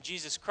revealed in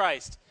Jesus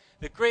Christ.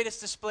 The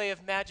greatest display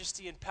of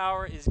majesty and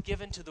power is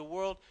given to the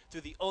world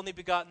through the only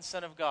begotten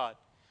Son of God.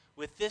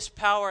 With this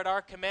power at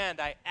our command,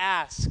 I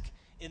ask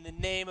in the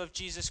name of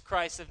Jesus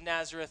Christ of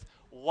Nazareth,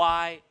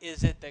 why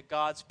is it that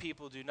God's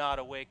people do not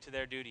awake to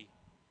their duty?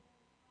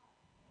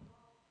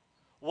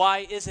 Why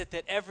is it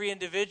that every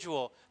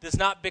individual does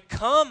not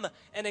become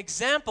an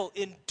example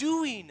in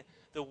doing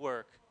the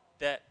work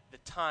that the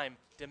time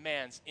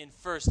demands, in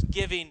first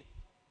giving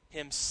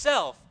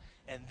himself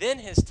and then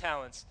his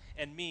talents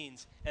and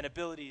means and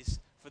abilities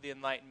for the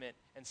enlightenment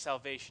and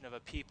salvation of a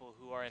people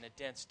who are in a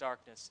dense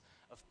darkness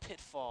of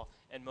pitfall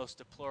and most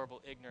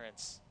deplorable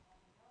ignorance?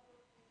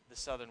 The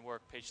Southern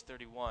Work, page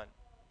 31.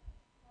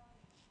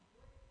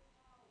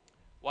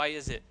 Why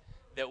is it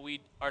that we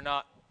are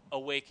not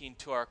awaking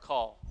to our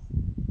call?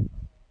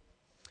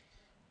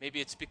 Maybe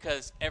it's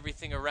because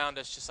everything around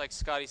us, just like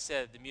Scotty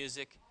said, the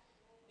music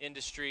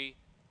industry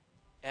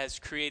has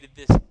created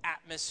this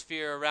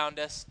atmosphere around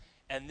us,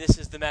 and this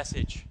is the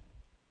message.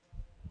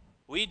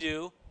 We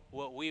do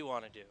what we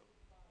want to do.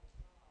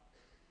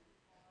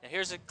 Now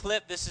here's a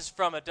clip. This is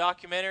from a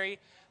documentary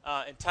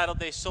entitled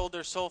They Sold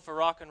Their Soul for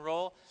Rock and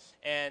Roll,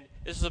 and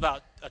this was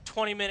about a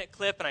 20-minute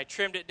clip, and I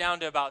trimmed it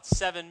down to about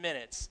 7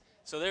 minutes.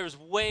 So there was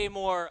way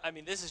more. I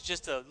mean, this is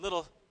just a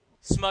little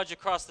smudge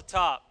across the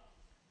top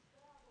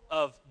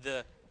of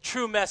the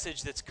true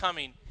message that's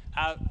coming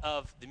out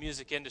of the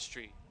music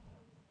industry.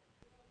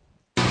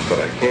 But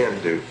I can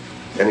do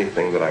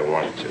anything that I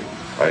want to.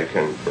 I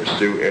can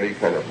pursue any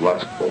kind of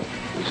lustful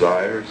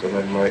desires that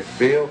I might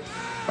feel.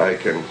 I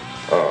can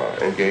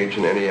engage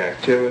in any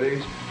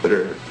activities that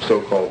are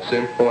so-called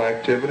sinful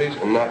activities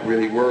and not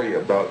really worry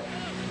about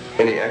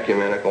any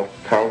ecumenical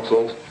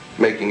councils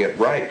making it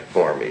right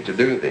for me to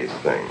do these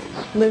things.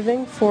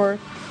 Living for,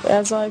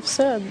 as I've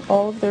said,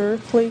 all of the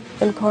earthly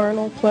and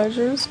carnal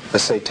pleasures. A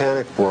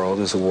satanic world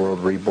is a world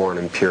reborn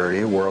in purity,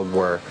 a world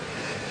where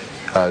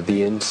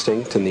the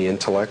instinct and the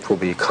intellect will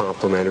be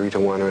complementary to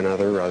one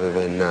another rather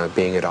than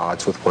being at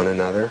odds with one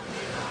another.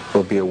 It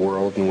will be a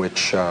world in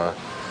which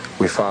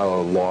we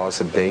follow laws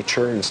of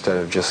nature instead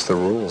of just the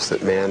rules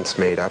that man's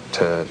made up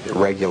to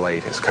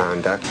regulate his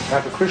conduct. Now,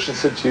 if a Christian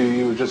said to you,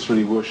 you were just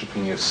really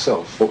worshipping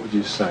yourself, what would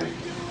you say?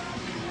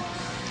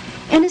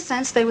 In a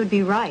sense, they would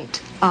be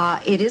right.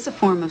 It is a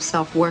form of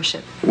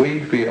self-worship.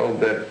 We feel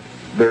that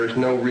there's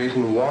no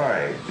reason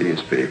why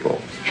these people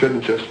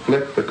shouldn't just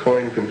flip the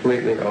coin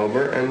completely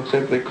over and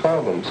simply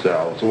call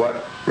themselves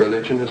what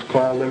religion has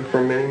called them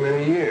for many,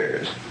 many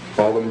years.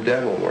 Call them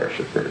devil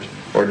worshippers,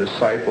 or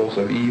disciples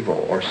of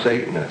evil, or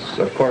Satanists.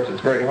 Of course,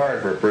 it's very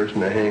hard for a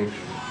person to hang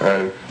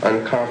an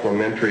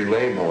uncomplimentary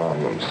label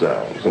on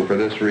themselves, and for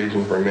this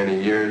reason, for many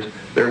years,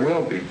 there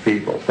will be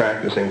people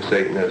practicing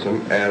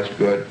Satanism as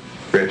good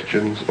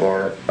Christians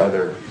or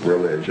other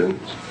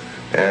religions,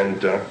 and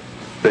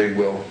they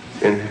will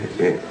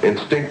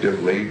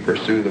instinctively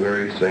pursue the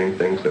very same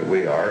things that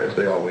we are, as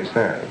they always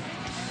have.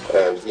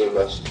 And he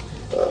must,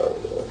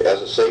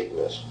 as a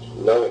Satanist,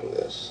 knowing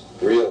this,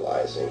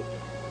 realizing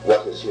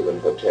what his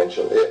human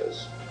potential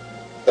is,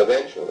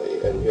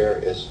 eventually, and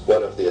here is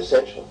one of the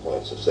essential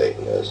points of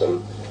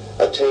Satanism,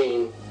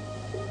 attain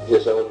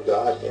his own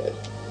Godhead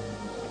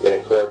in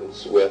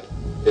accordance with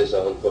his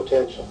own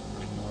potential.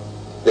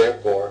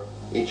 Therefore,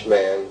 each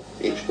man,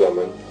 each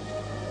woman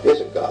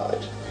is a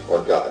god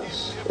or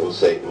goddess in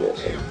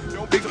Satanism.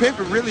 Big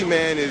Pimpin' really,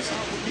 man, is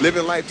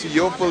living life to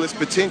your fullest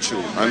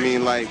potential. I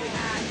mean, like,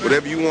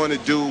 whatever you want to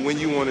do, when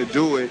you want to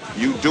do it,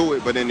 you do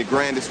it, but in the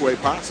grandest way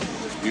possible,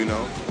 you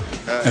know?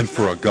 And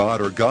for a god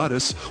or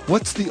goddess,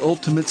 what's the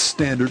ultimate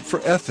standard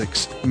for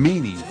ethics,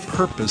 meaning,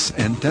 purpose,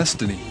 and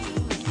destiny?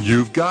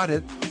 You've got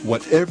it.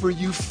 Whatever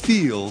you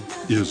feel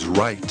is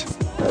right.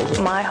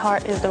 My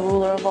heart is the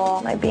ruler of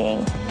all my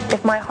being.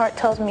 If my heart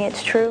tells me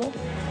it's true,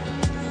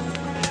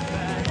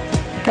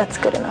 that's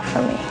good enough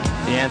for me.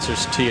 The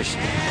answers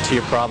to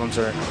your problems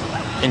are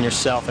in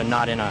yourself and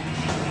not in a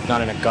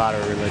god or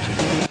a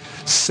religion.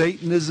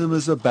 Satanism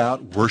is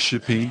about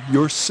worshiping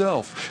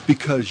yourself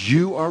because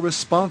you are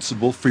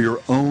responsible for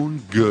your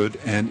own good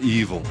and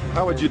evil.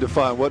 What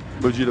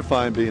would you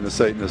define being a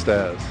Satanist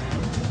as?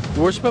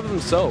 Worship of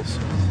themselves.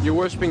 You're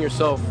worshiping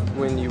yourself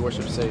when you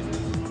worship Satan.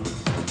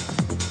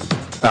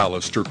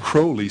 Aleister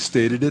Crowley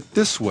stated it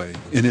this way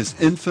in his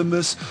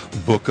infamous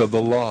Book of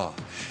the Law.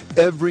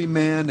 Every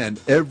man and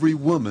every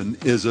woman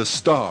is a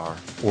star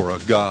or a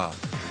god.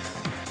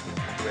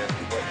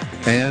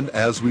 And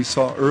as we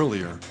saw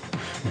earlier,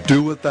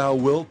 do what thou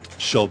wilt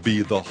shall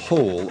be the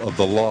whole of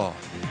the law.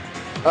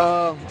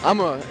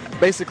 I'm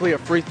basically a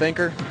free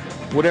thinker.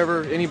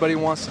 Whatever anybody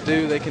wants to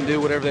do, they can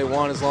do whatever they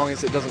want as long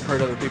as it doesn't hurt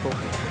other people.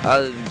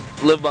 I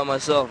live by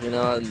myself, you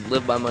know. I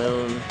live by my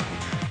own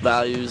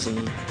values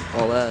and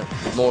all that,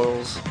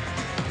 morals.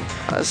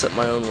 I set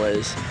my own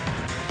ways.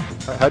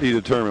 How do you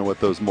determine what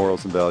those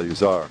morals and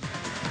values are?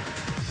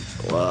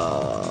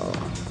 Well,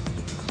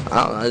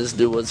 I don't know, I just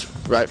do what's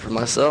right for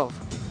myself.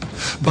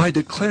 By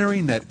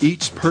declaring that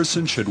each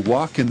person should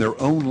walk in their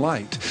own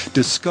light,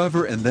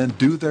 discover and then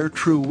do their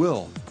true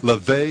will,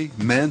 LaVey,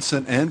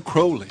 Manson, and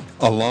Crowley,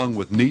 along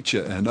with Nietzsche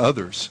and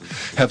others,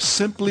 have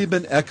simply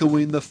been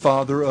echoing the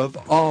father of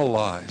all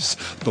lies,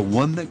 the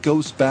one that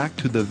goes back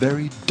to the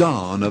very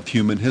dawn of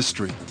human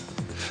history.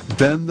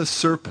 Then the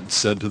serpent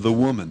said to the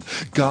woman,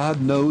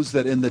 God knows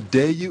that in the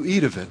day you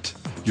eat of it,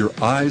 your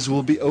eyes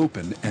will be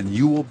open and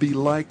you will be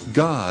like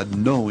God,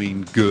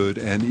 knowing good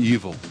and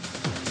evil.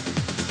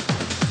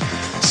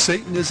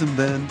 Satanism,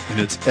 then, in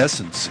its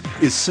essence,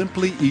 is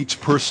simply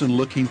each person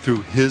looking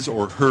through his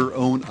or her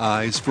own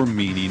eyes for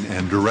meaning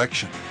and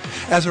direction.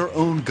 As our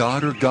own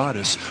god or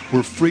goddess,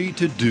 we're free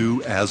to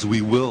do as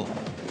we will.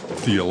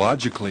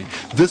 Theologically,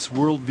 this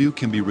worldview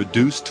can be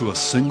reduced to a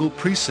single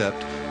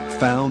precept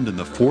found in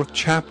the 4th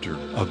chapter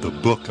of the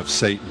Book of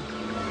Satan.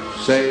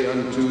 Say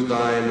unto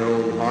thine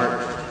own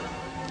heart,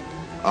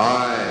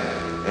 I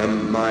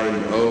am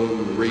mine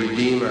own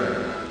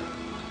Redeemer.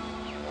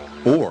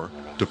 Or,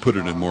 to put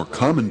it in more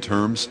common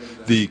terms,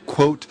 the,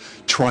 quote,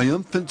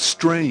 triumphant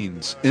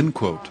strains, end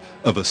quote,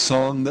 of a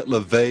song that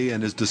LaVey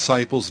and his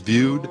disciples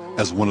viewed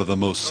as one of the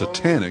most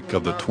satanic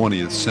of the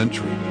 20th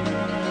century.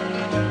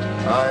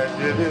 I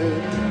did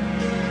it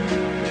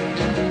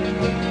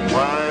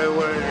my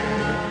way.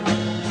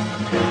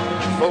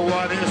 For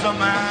what is a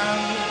man?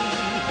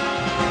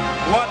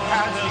 What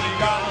has he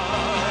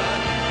done?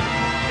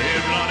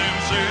 If not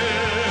himself,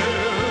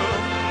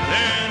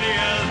 then he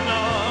has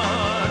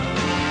none.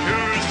 You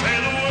say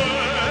the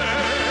words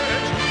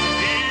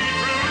he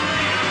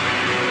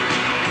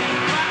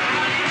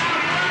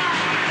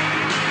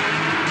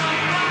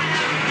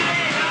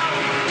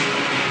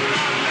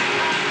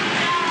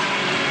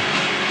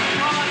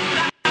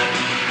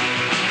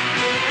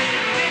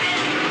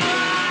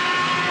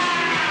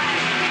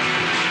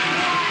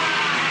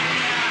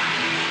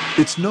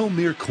It's no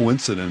mere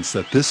coincidence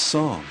that this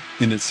song,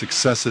 in its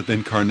successive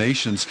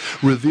incarnations,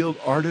 revealed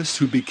artists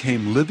who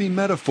became living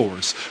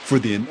metaphors for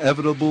the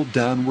inevitable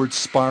downward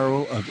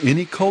spiral of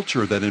any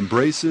culture that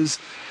embraces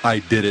I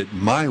did it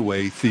my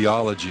way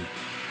theology.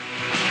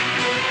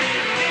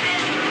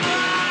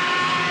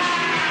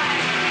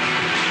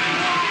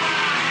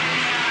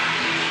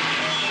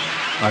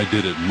 I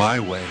did it my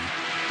way,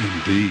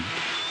 indeed.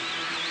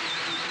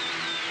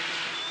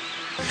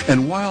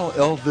 And while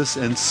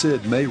Elvis and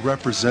Sid may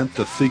represent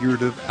the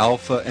figurative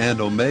alpha and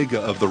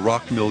omega of the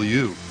rock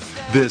milieu,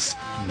 this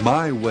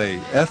my way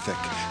ethic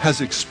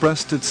has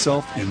expressed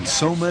itself in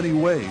so many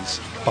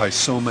ways by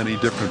so many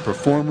different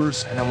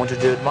performers. And I want to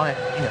do it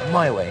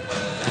my way,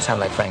 to sound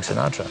like Frank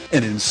Sinatra.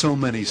 And in so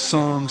many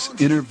songs,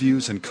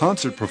 interviews, and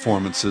concert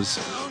performances,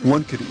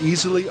 one could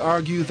easily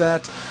argue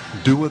that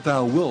Do What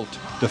Thou Wilt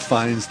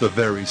defines the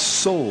very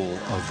soul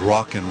of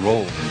rock and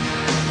roll.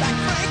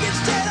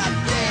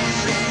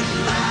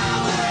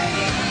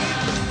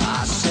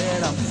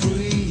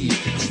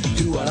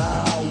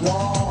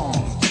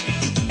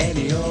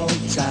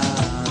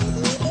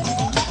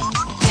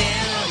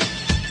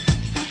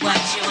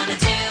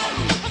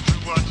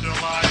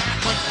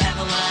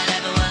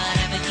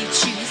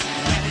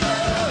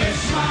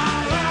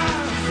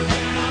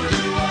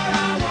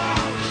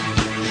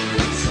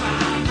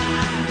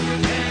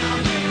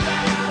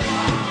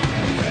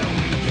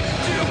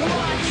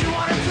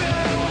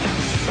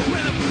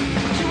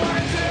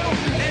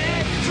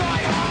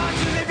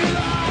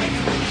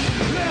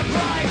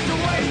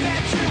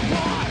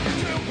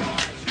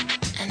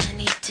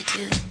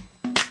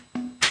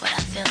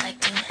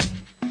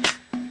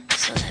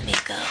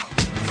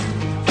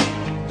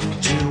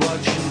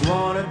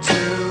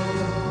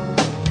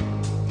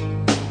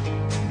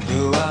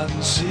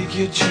 Seek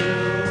your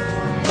truth.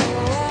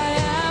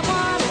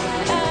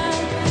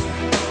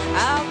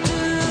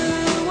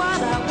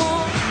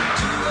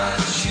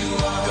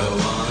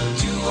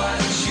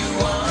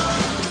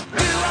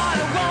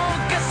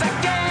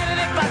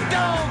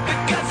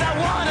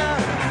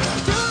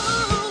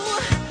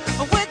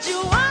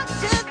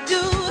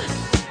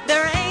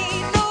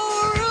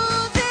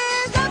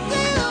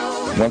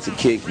 Once a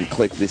kid can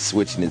click this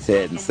switch in his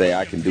head and say,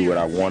 I can do what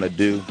I want to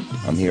do,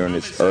 I'm here on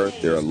this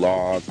earth, there are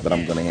laws, but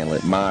I'm going to handle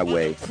it my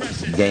way,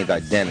 he gains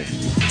identity.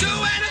 Do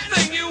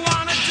anything you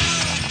want to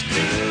do.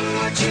 Do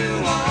what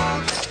you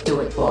want. Do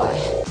it, boy.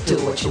 Do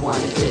what you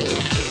want to do.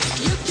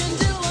 You can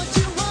do what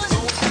you want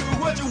to do. Do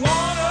what you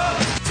want to.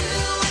 Do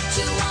what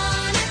you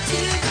want to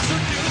do. So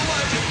do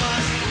what you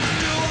must.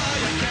 Do all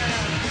you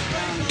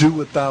can. Do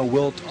what thou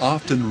wilt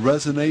often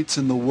resonates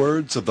in the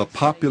words of the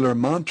popular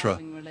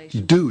mantra,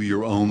 do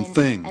your own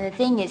thing. And the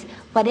thing is,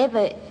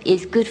 whatever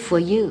is good for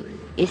you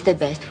is the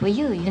best for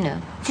you, you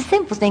know. It's a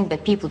simple thing,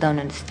 but people don't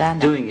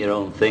understand that. Doing your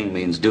own thing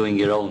means doing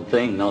your own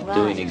thing, not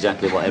doing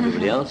exactly what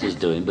everybody else is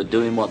doing, but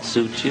doing what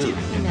suits you.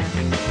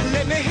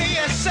 Let me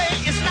hear you say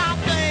it's my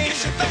thing.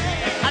 It's your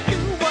thing. I do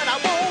what I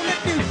want to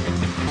do.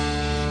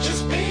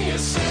 Just be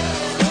yourself.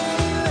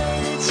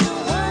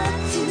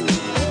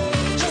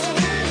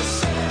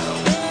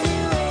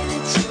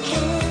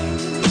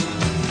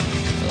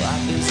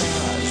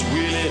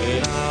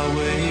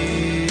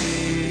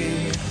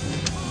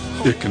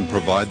 It can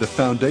provide the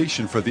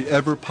foundation for the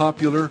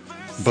ever-popular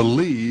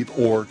believe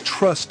or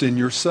trust in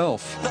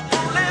yourself.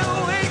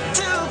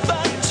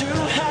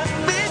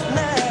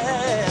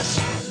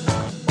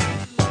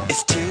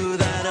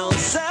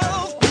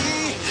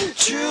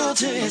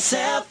 To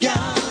yourself, you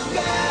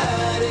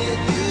got it,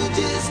 you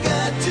just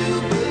got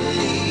to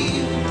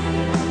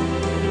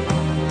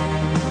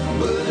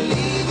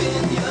believe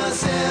in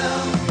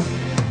yourself.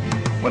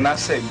 When I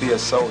say be a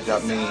soldier, I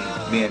mean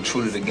being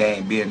true to the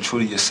game, being true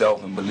to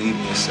yourself and believing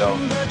in yourself.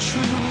 The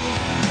truth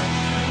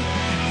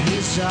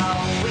is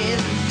all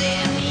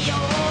within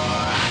yourself.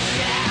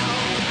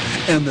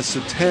 And the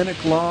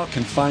satanic law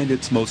can find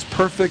its most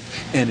perfect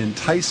and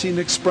enticing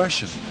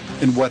expression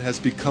in what has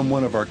become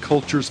one of our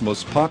culture's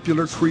most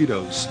popular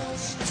credos,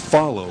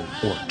 follow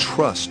or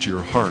trust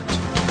your heart.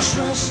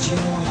 Trust your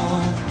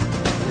heart,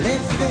 let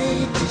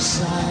fate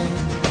decide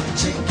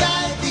to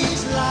guide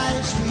these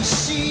lives we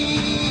see.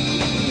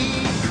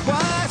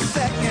 Why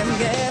second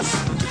guess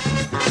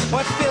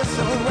what feels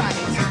so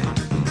right?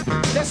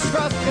 Just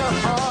trust your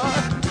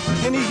heart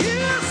and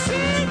you'll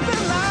see the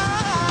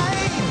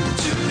light.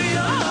 To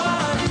your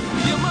heart,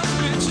 you must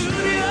be true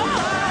to your heart.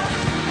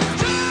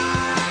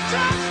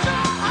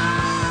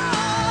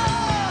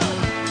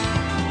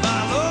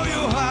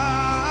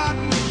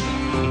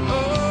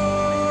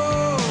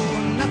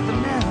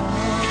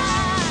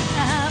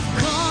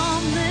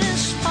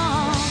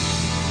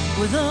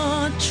 With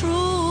the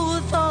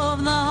truth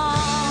of the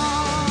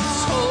heart,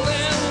 this whole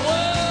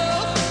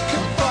world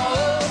can fall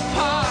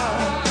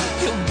apart.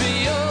 You'll be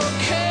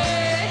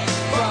okay.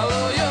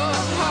 Follow your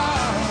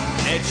heart.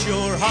 Let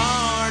your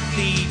heart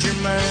lead your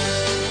man.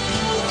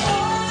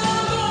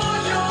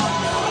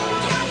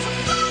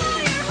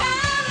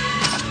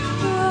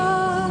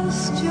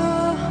 Trust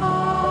your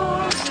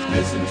heart.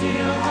 Listen to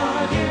your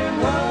heart. Hear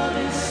what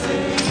it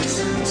says.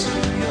 Listen to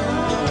your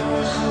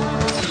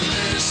heart.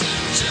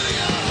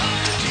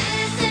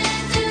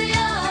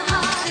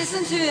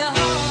 Listen to your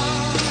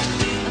heart,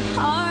 the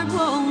heart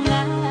won't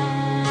lie.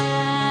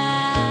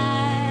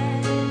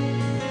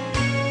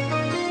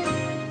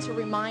 To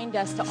remind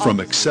us to From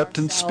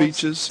acceptance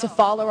speeches to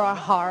follow our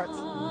hearts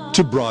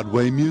to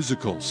Broadway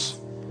musicals.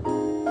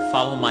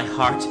 Follow my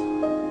heart,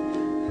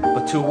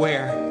 but to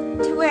where?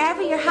 To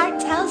wherever your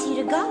heart tells you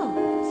to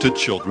go. To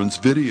children's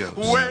videos.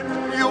 When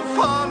you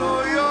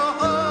follow your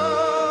heart.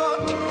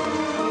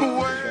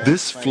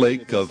 This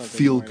flake of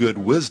feel-good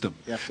wisdom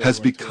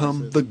has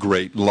become the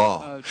great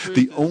law,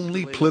 the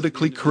only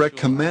politically correct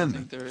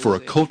commandment for a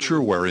culture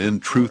wherein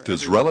truth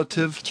is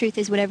relative, Truth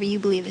is whatever you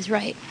believe is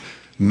right.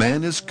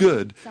 man is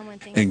good,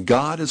 and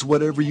God is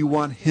whatever you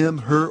want him,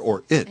 her,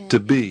 or it to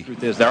be.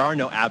 Truth is, there are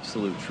no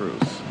absolute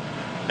truths.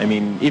 I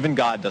mean, even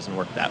God doesn't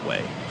work that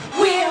way.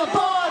 We're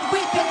bored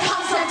with the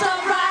concept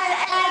of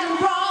right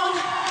and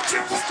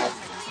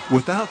wrong.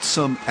 Without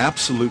some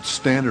absolute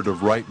standard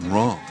of right and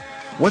wrong,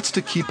 what's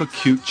to keep a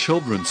cute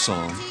children's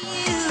song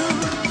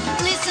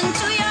Listen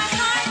to your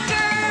heart,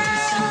 girl.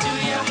 Listen to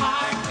your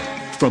heart,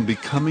 girl. from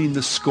becoming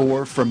the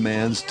score for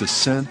man's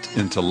descent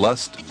into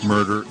lust,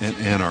 murder, and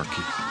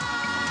anarchy?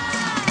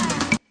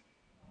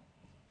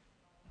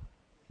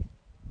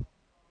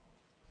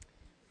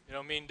 You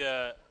don't mean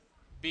to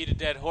beat a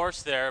dead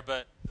horse there,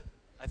 but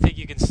I think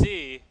you can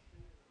see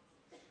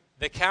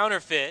the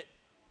counterfeit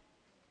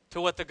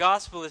to what the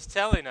gospel is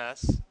telling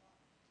us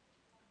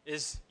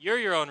is you're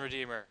your own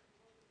redeemer.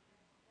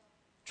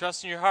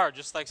 Trust in your heart,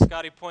 just like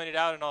Scotty pointed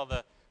out in all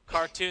the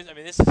cartoons. I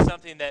mean, this is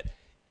something that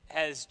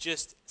has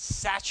just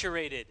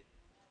saturated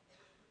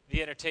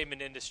the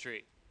entertainment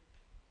industry.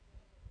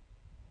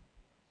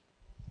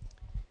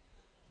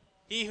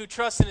 He who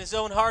trusts in his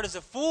own heart is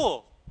a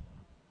fool.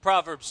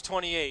 Proverbs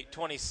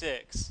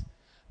 28:26.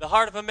 The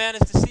heart of a man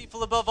is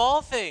deceitful above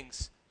all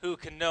things. Who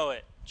can know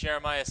it?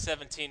 Jeremiah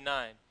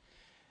 17:9.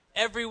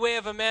 Every way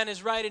of a man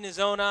is right in his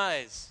own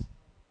eyes.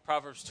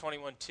 Proverbs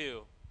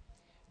 21:2.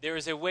 There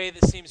is a way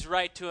that seems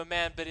right to a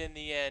man, but in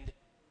the end,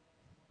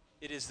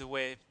 it is the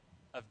way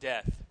of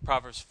death.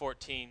 Proverbs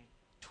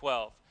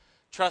 14:12.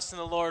 Trust in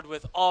the Lord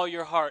with all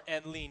your heart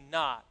and lean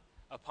not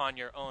upon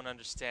your own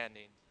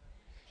understanding.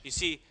 You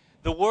see,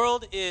 the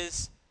world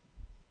is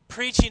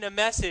preaching a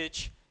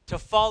message to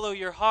follow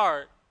your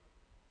heart,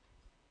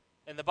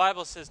 and the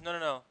Bible says,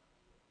 no.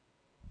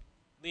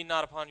 Lean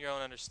not upon your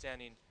own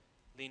understanding.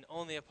 Lean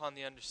only upon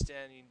the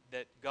understanding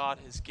that God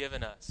has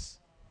given us.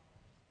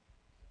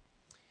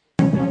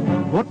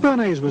 What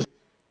Bernays was...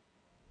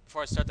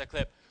 Before I start that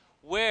clip,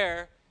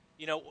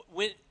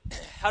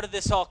 how did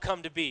this all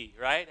come to be,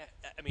 right?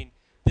 I mean,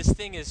 this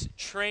thing is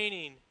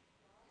training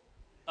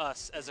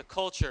us as a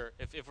culture.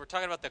 If we're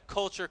talking about the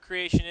culture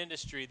creation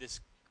industry, this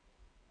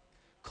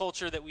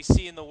culture that we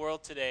see in the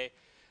world today,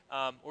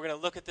 we're going to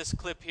look at this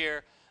clip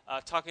here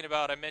talking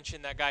about, I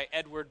mentioned that guy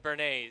Edward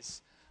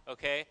Bernays,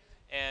 okay?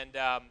 And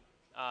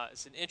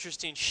it's an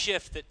interesting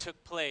shift that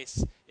took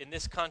place in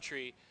this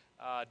country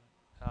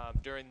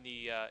during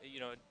the,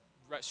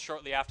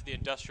 shortly after the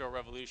Industrial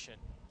Revolution.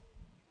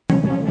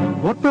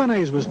 What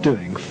Bernays was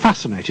doing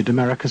fascinated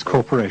America's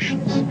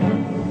corporations.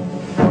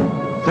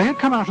 They had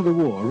come out of the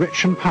war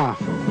rich and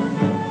powerful,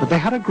 but they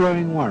had a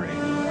growing worry.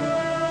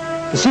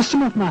 The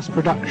system of mass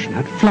production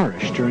had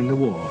flourished during the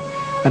war,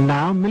 and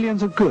now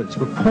millions of goods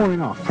were pouring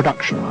off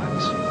production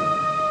lines.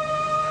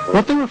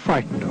 What they were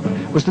frightened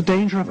of was the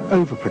danger of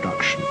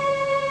overproduction,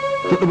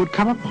 that there would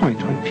come a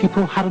point when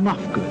people had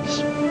enough goods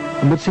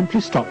and would simply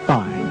stop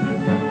buying.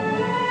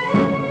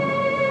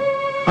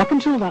 Up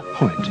until that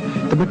point,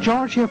 the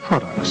majority of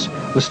products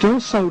were still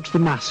sold to the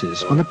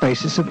masses on the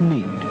basis of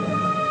need.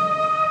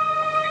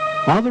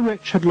 While the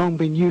rich had long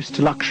been used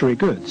to luxury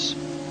goods,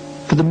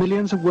 for the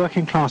millions of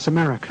working-class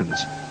Americans,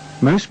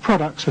 most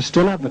products were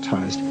still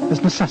advertised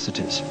as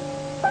necessities.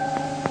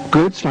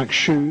 Goods like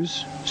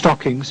shoes,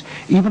 stockings,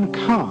 even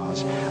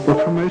cars were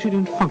promoted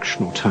in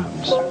functional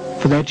terms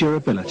for their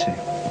durability.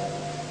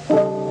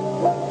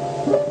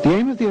 The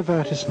aim of the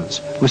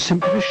advertisements was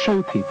simply to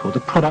show people the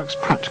product's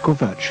practical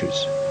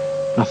virtues,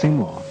 nothing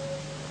more.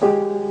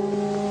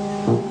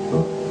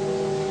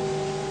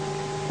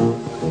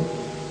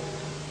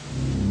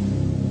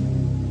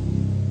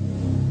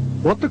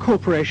 What the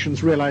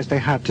corporations realized they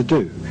had to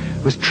do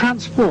was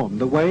transform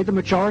the way the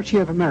majority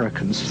of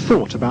Americans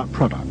thought about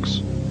products.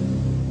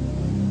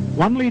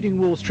 One leading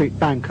Wall Street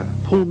banker,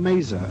 Paul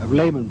Mazur of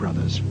Lehman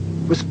Brothers,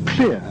 was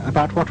clear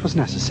about what was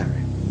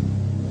necessary.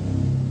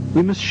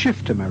 We must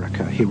shift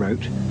America, he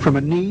wrote, from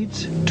a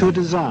needs to a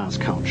desires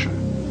culture.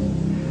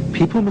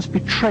 People must be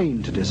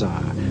trained to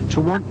desire,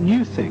 to want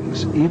new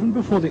things even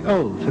before the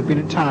old have been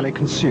entirely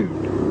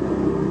consumed.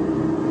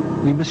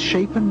 We must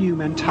shape a new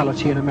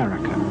mentality in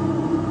America.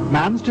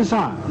 Man's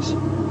desires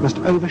must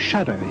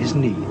overshadow his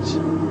needs.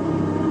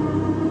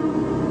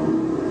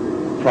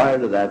 Prior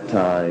to that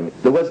time,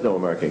 there was no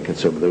American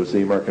consumer. There was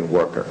the American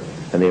worker,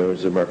 and there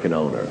was the American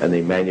owner, and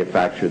they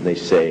manufactured and they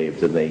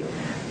saved and they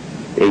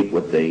ate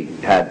what they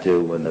had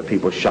to, and the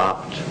people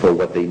shopped for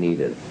what they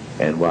needed.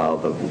 And while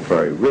the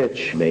very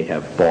rich may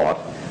have bought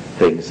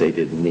things they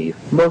didn't need,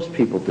 most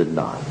people did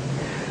not.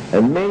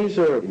 And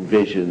Mazur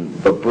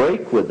envisioned a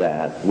break with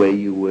that, where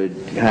you would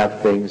have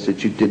things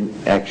that you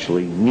didn't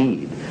actually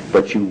need,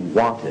 but you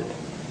wanted,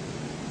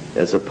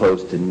 as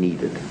opposed to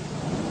needed.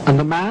 And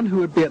the man who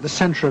would be at the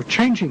center of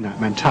changing that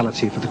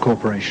mentality for the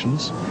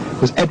corporations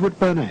was Edward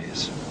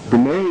Bernays.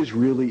 Bernays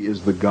really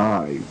is the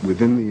guy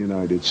within the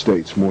United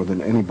States, more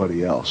than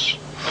anybody else,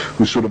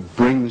 who sort of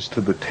brings to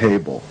the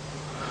table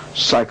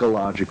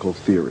psychological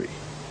theory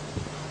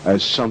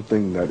as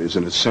something that is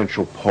an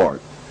essential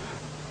part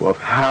of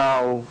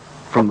how,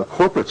 from the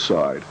corporate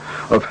side,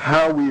 of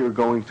how we are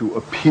going to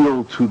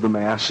appeal to the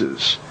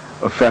masses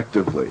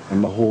effectively.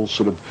 And the whole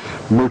sort of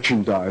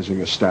merchandising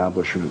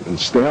establishment and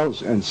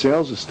sales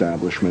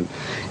establishment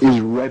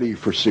is ready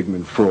for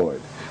Sigmund Freud.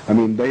 I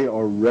mean, they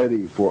are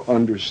ready for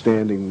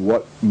understanding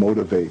what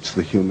motivates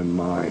the human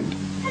mind.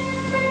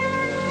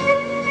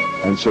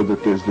 And so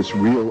that there's this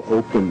real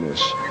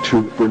openness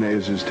to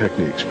Bernays'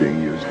 techniques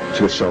being used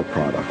to sell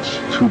products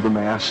to the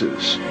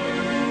masses.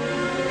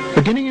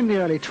 Beginning in the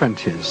early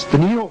 20s, the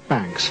New York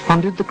banks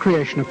funded the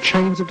creation of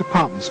chains of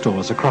department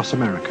stores across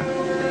America.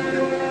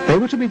 They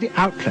were to be the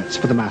outlets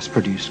for the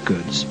mass-produced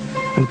goods,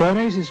 and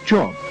Bernays'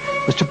 job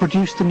was to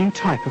produce the new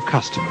type of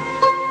customer.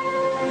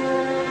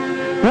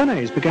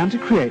 Bernays began to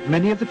create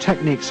many of the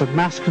techniques of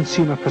mass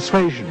consumer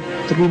persuasion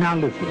that we now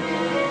live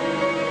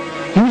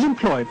with. He was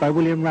employed by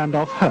William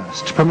Randolph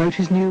Hearst to promote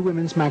his new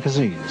women's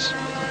magazines,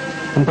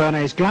 and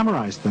Bernays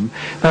glamorized them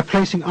by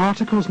placing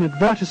articles and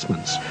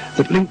advertisements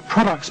that linked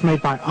products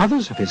made by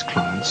others of his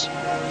clients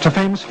to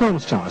famous film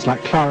stars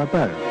like Clara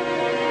Bow,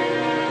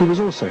 who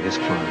was also his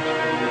client.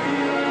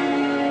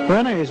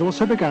 Bernays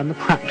also began the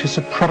practice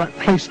of product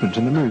placement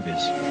in the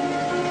movies.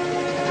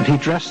 and he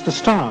dressed the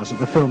stars at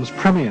the film's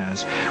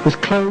premieres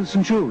with clothes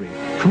and jewellery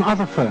from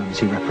other firms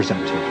he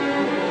represented.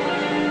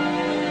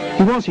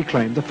 He was, he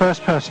claimed, the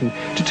first person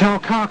to tell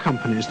car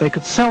companies they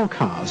could sell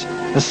cars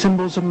as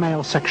symbols of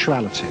male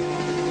sexuality.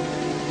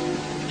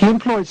 He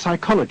employed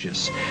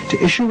psychologists to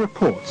issue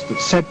reports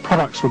that said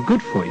products were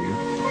good for you,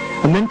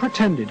 and then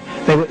pretended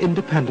they were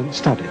independent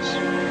studies.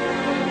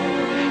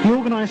 He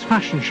organised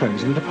fashion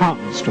shows in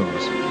department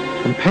stores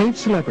and paid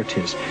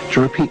celebrities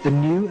to repeat the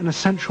new and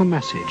essential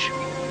message.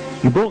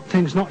 You bought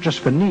things not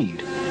just for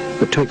need,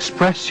 but to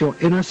express your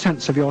inner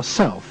sense of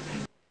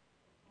yourself.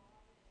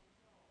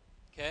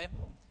 Okay?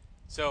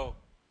 So,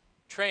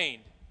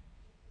 trained.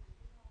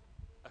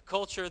 A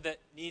culture that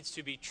needs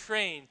to be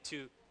trained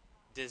to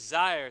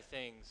desire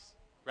things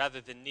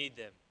rather than need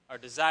them. Our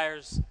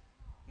desires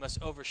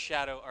must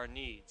overshadow our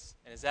needs.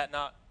 And is that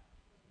not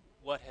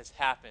what has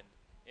happened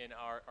in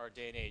our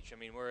day and age? I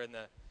mean,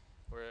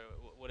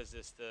 what is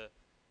this, the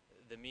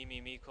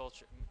me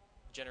culture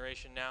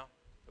generation now?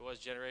 It was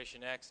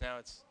Generation X, now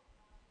it's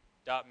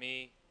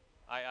 .me,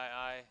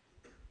 iMac,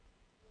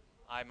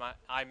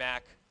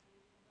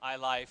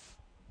 iLife.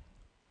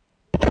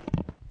 Is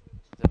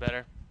that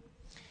better?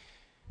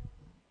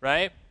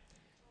 Right?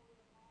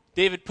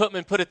 David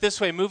Putman put it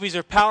this way: movies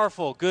are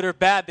powerful, good or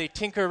bad. They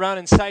tinker around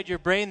inside your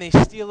brain. They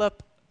steal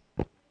up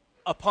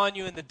upon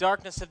you in the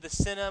darkness of the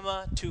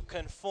cinema to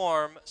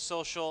conform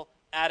social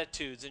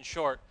attitudes. In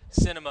short,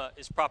 cinema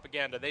is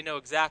propaganda. They know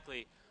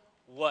exactly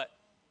what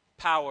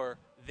power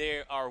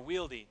they are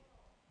wielding.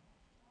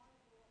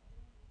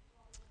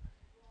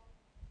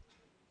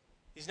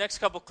 These next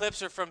couple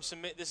clips are from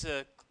this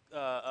is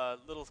a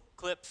little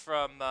clip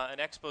from an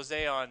expose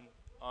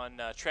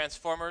on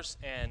Transformers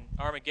and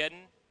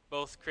Armageddon,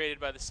 both created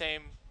by the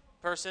same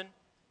person.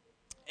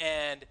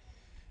 And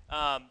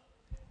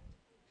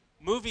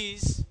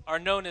movies are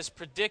known as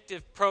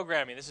predictive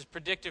programming. This is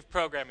predictive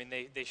programming.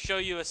 They show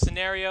you a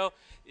scenario.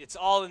 It's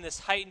all in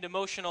this heightened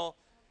emotional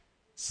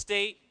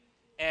state,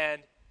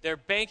 and they're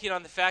banking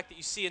on the fact that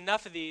you see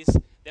enough of these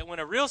that when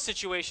a real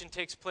situation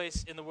takes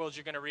place in the world,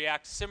 you're going to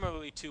react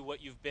similarly to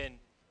what you've been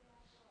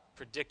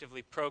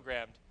predictively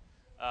programmed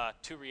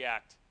to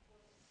react.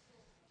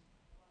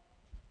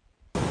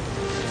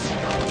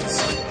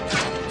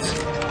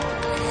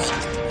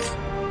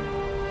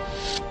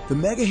 The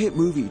mega-hit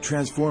movie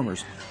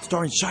Transformers,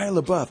 starring Shia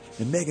LaBeouf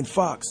and Megan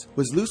Fox,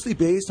 was loosely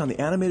based on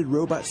the animated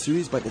robot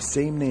series by the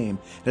same name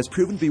and has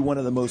proven to be one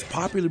of the most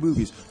popular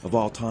movies of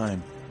all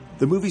time.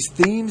 The movie's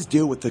themes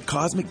deal with the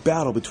cosmic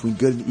battle between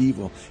good and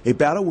evil, a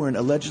battle wherein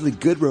allegedly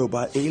good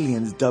robot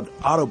aliens dubbed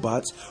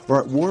Autobots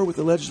are at war with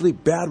allegedly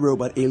bad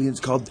robot aliens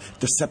called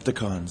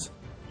Decepticons.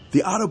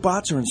 The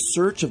Autobots are in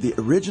search of the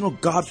original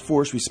God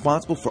force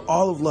responsible for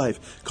all of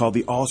life, called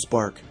the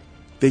Allspark.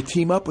 They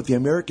team up with the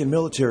American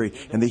military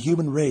and the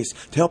human race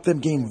to help them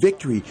gain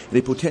victory in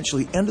a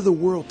potentially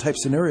end-of-the-world type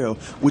scenario,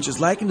 which is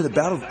likened to the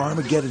Battle of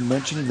Armageddon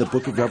mentioned in the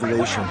book of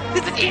Revelation.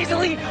 This is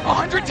easily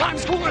 100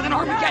 times cooler than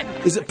Armageddon!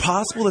 Is it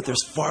possible that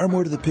there's far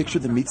more to the picture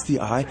than meets the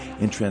eye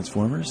in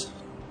Transformers?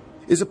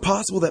 Is it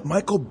possible that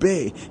Michael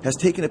Bay has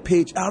taken a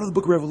page out of the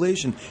book of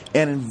Revelation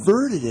and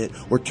inverted it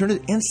or turned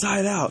it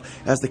inside out,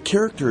 as the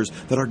characters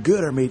that are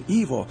good are made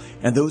evil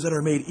and those that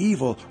are made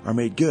evil are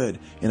made good,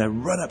 in a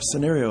run-up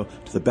scenario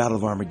to the Battle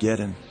of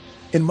Armageddon?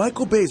 In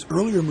Michael Bay's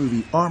earlier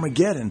movie,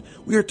 Armageddon,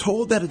 we are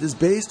told that it is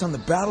based on the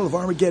Battle of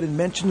Armageddon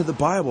mentioned in the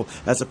Bible,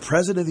 as the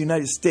President of the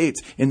United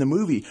States in the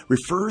movie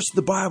refers to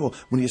the Bible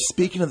when he is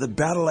speaking of the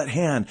battle at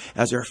hand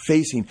as they are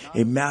facing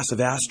a massive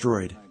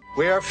asteroid.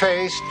 We are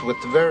faced with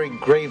the very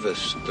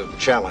gravest of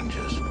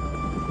challenges.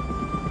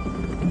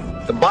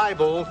 The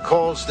Bible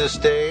calls this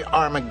day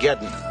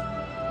Armageddon,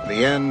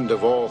 the end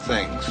of all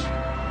things.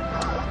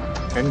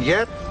 And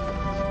yet,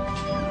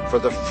 for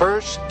the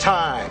first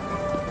time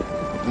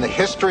in the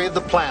history of the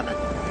planet,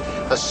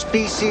 a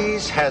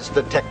species has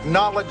the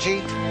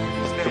technology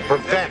to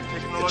prevent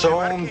its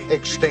own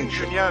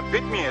extinction.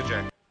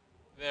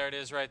 There it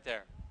is right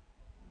there.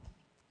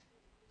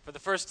 For the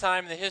first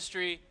time in the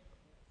history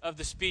of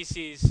the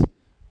species,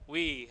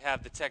 we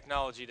have the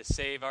technology to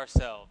save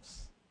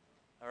ourselves.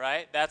 All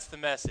right? That's the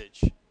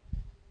message.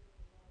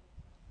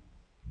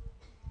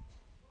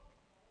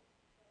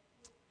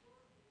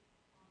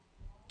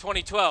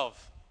 $2012,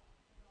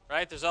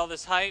 right? There's all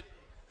this hype.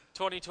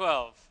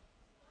 2012.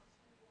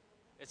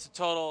 It's a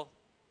total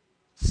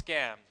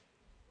scam.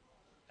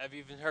 I've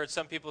even heard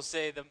some people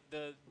say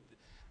the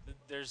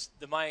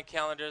Mayan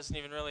calendar doesn't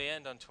even really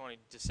end on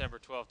December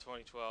 12,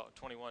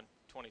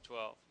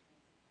 2012.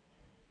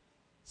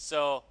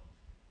 So,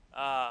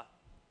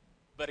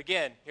 but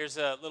again, here's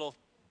a little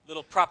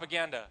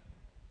propaganda.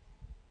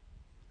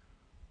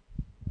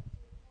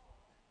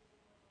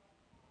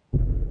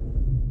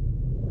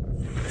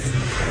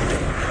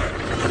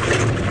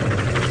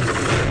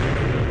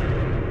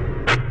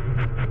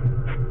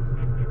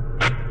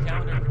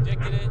 Calendar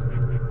predicted it.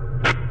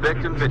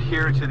 Victims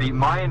adhere to the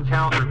Mayan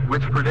calendar,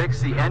 which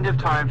predicts the end of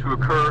time to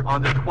occur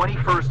on the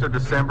 21st of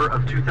December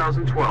of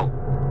 2012.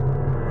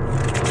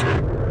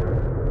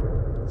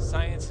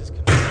 Science is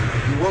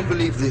confirmed. You won't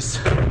believe this.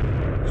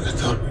 I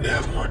thought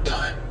short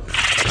time.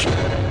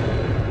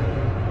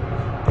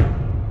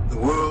 The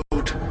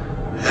world,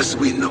 as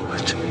we know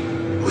it,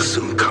 will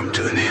soon come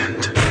to an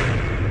end.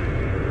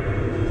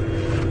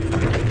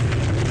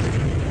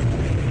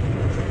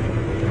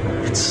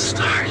 It's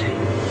starting.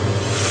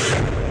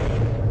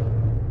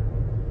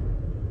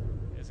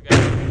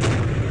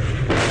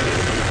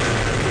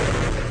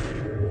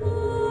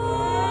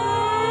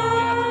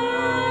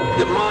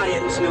 The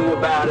Mayans knew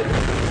about it.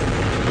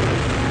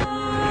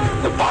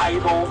 The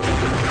Bible.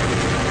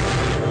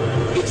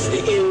 It's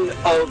the end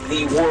of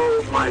the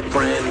world, my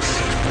friends.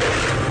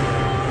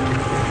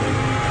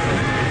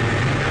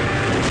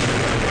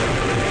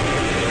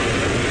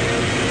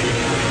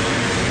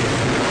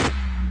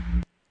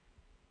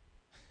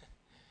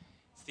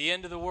 It's the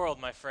end of the world,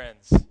 my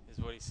friends, is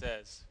what he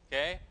says.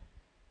 Okay?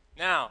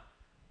 Now,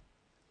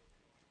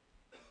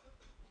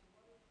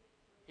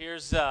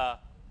 here's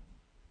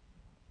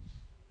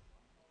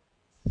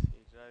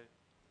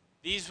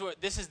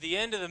this is the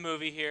end of the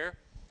movie here,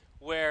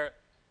 where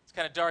it's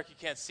kind of dark, you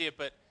can't see it,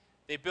 but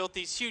they built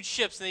these huge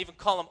ships, and they even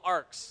call them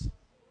arcs.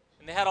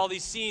 And they had all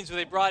these scenes where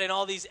they brought in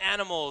all these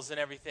animals and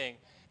everything.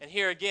 And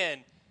here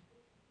again,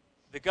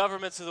 the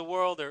governments of the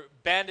world are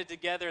banded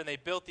together, and they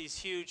built these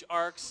huge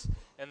arcs,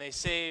 and they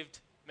saved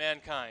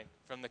mankind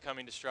from the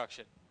coming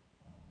destruction.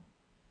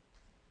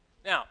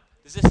 Now,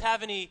 does this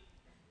have any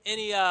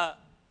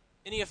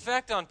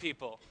effect on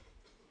people?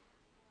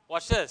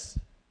 Watch this.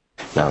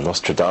 Now,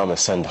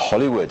 Nostradamus and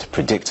Hollywood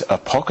predict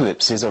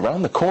apocalypse is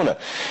around the corner.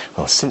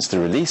 Well, since the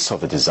release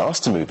of the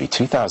disaster movie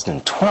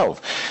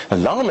 2012,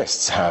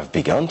 alarmists have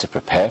begun to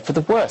prepare for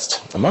the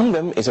worst. Among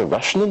them is a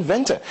Russian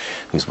inventor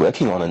who's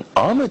working on an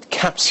armored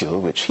capsule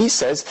which he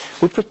says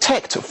would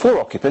protect 4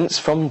 occupants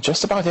from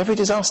just about every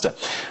disaster.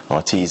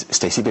 RT's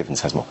Stacey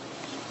Bivens has more.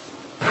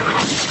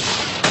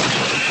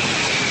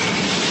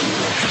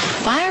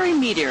 Fiery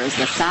meteors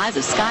the size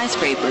of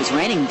skyscrapers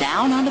raining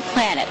down on the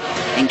planet,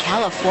 and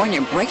California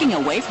breaking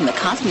away from the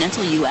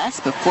continental U.S.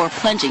 before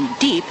plunging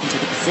deep into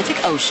the Pacific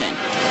Ocean.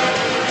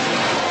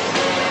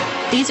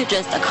 These are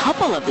just a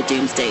couple of the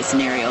doomsday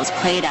scenarios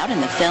played out in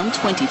the film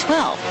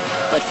 2012,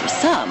 but for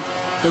some,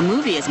 the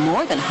movie is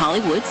more than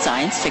Hollywood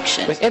science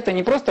fiction. This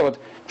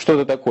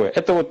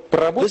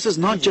is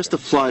not just a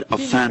flight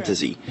of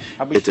fantasy.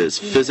 It is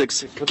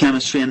physics,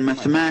 chemistry, and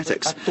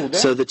mathematics.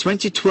 So the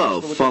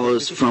 2012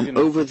 follows from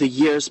over the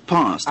years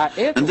past,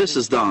 and this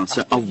is the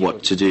answer of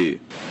what to do.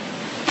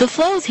 The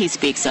flows he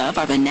speaks of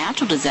are the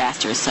natural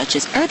disasters such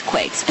as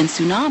earthquakes and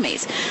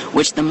tsunamis,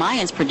 which the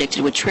Mayans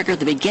predicted would trigger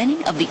the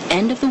beginning of the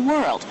end of the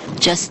world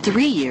just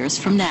 3 years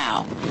from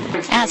now.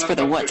 As for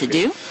the what to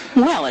do,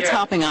 well, it's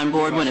hopping on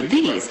board one of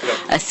these,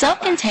 a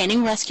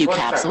self-containing rescue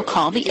capsule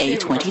called the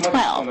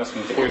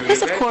A-2012.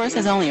 This, of course,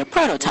 is only a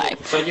prototype,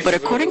 but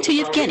according to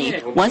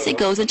Yevgeny, once it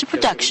goes into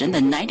production, the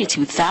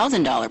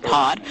 $92,000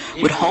 pod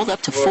would hold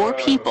up to 4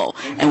 people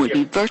and would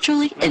be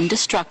virtually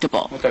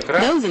indestructible.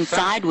 Those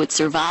inside would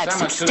survive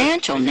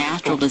substantial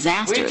natural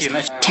disasters,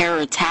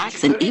 terror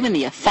attacks, and even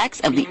the effects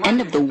of the end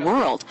of the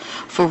world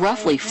for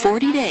roughly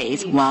 40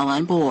 days while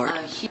on board.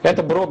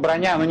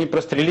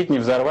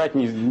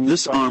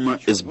 This armor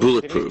is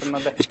bulletproof.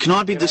 It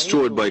cannot be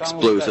destroyed by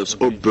explosives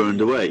or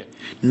burned away.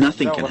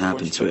 Nothing can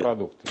happen to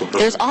it.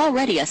 There's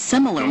already a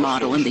similar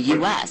model in the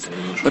U.S.,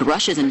 but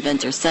Russia's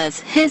inventor says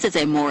his is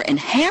a more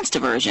enhanced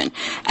version,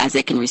 as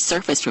it can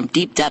resurface from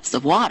deep depths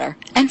of water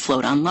and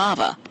float on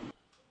lava.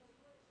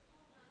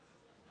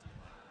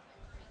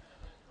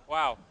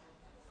 Wow.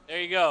 There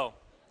you go.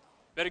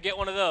 Better get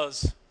one of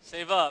those.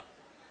 Save up.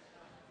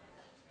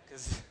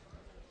 Because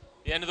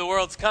the end of the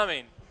world's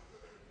coming.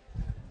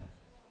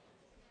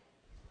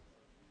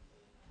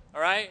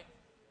 All right?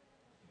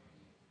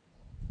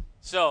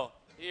 So,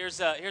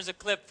 here's a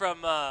clip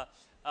from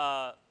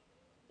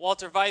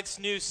Walter Veith's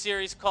new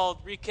series called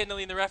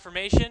Rekindling the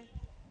Reformation.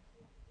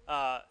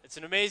 It's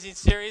an amazing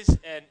series,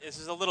 and this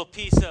is a little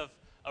piece of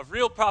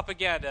real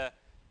propaganda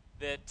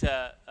that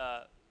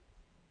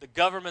the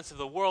governments of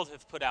the world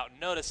have put out.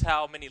 Notice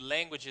how many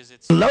languages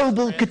it's...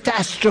 Global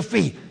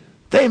catastrophe.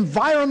 The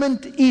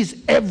environment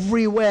is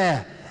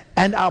everywhere,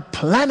 and our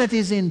planet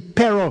is in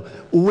peril.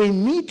 We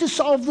need to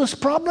solve this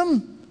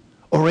problem,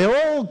 or we'll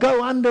all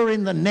go under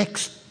in the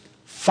next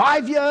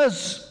 5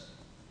 years.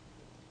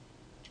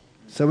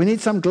 So we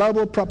need some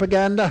global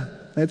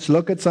propaganda. Let's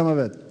look at some of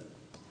it.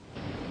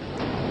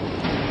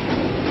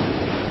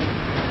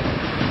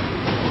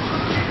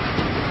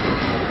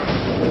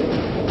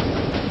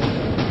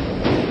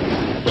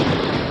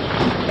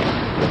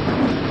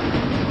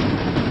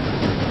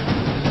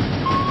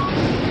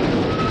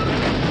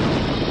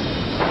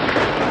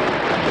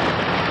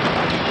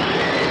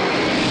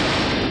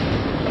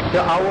 The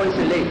hour is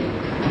late.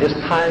 It's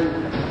time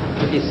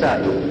to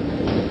decide.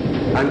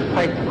 I'm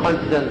quite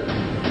confident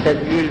that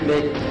you'll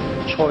make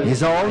choice.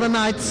 These are all the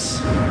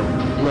nights.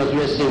 In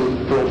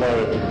addressing global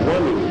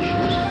warming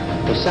issues,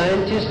 the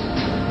scientists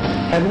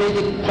have made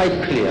it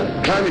quite clear.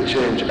 Climate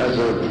change as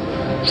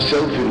a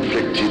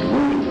self-inflicted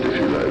wound, if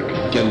you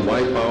like, can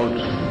wipe out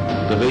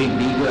the very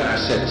bigger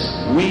assets.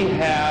 We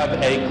have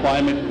a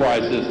climate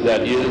crisis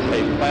that is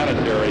a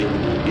planetary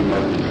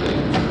emergency.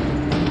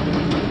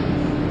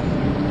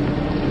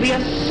 We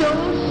are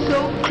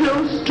so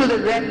close to the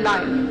red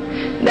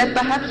line that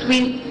perhaps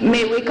we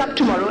may wake up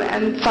tomorrow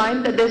and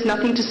find that there's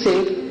nothing to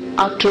save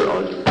after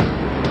all.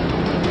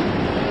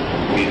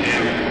 We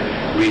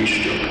have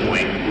reached a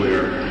point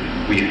where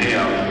we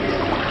have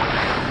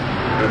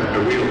a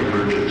real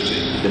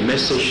emergency. The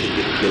message should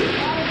be clear.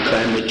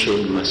 Climate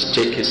change must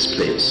take its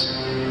place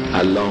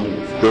along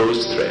with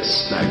those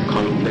threats like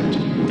conflict,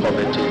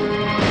 poverty.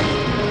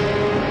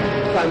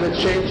 Climate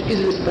change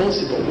is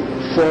responsible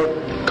for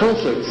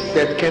conflicts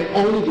that can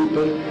only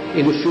deepen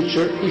in the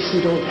future if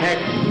we don't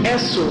act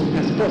as soon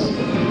as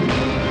possible.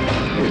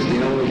 It's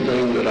the only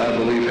thing that I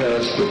believe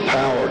has the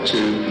power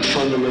to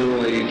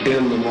fundamentally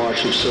end the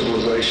march of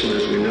civilization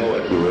as we know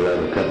it. We will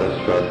have a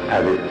catastrophe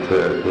added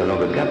to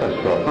another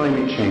catastrophe.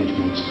 Climate change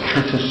means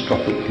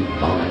catastrophically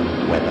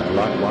violent weather,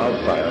 like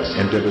wildfires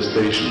and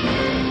devastation.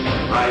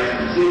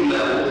 Rising sea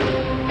level,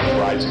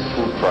 rising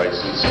food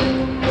prices,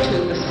 to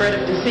the spread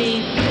of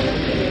disease.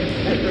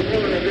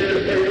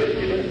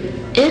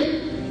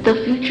 If the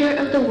future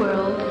of the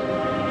world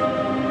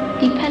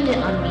depended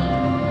on me,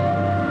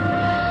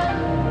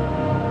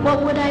 what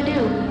would I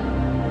do?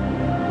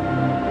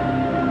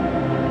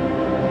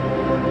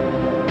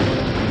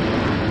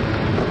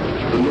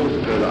 The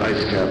North Polar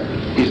ice cap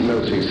is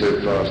melting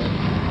so fast.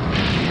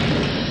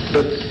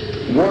 But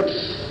what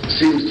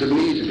seems to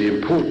me to be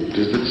important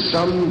is that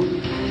some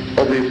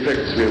of the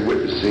effects we are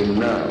witnessing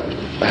now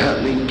are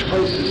happening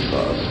twice as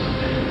fast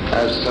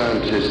as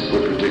scientists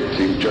were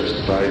predicting just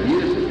 5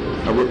 years ago.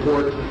 A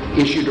report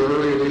issued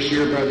earlier this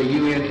year by the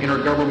UN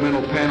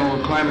Intergovernmental Panel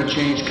on Climate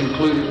Change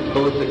concluded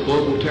both that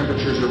global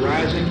temperatures are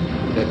rising,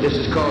 that this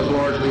is caused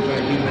largely by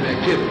human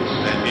activities.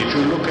 And if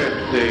you look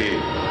at the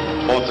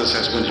fourth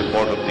assessment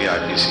report of the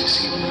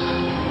IPCC,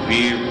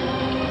 we've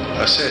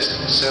assessed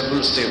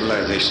several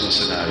stabilization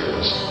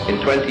scenarios. In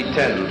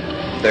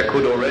 2010, there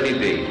could already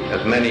be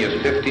as many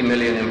as 50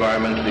 million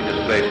environmentally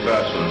displaced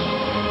persons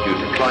due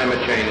to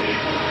climate change,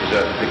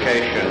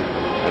 desertification,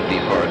 and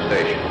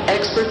deforestation.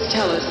 Experts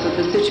tell us that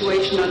the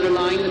situation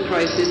underlying the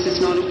crisis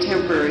is not a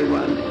temporary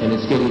one. and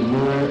it's getting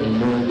more and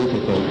more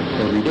difficult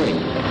every day.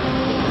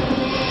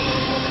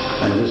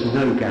 And there's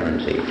no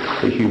guarantee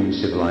that human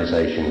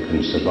civilization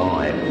can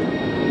survive.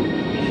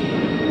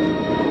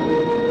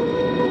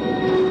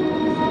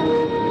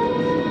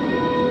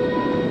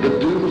 The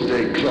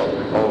doomsday clock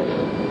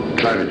of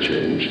climate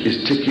change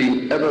is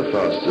ticking ever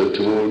faster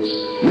towards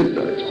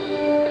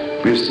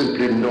midnight. We are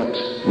simply not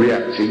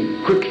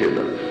reacting quickly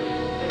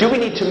enough. Do we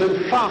need to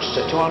move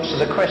faster to answer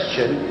the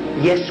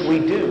question? Yes, we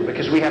do,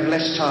 because we have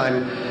less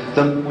time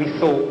than we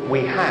thought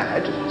we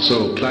had.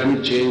 So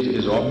climate change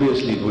is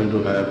obviously going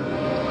to have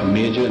a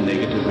major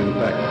negative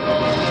impact.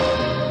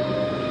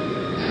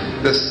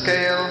 The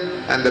scale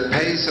and the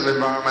pace of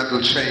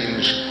environmental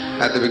change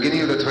at the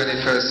beginning of the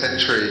 21st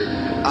century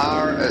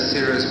are a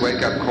serious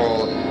wake-up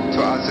call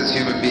to us as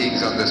human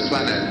beings on this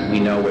planet. We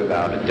know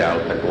without a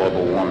doubt that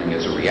global warming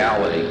is a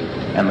reality,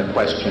 and the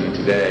question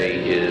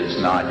today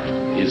is not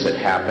is it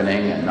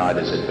happening and not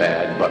is it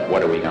bad, but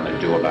what are we going to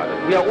do about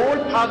it? We are all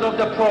part of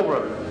the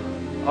problem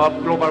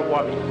of global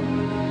warming.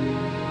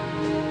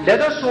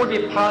 Let us all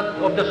be part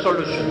of the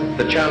solution.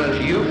 The challenge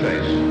you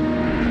face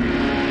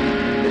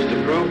is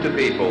to prove to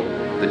people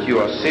that you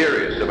are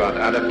serious about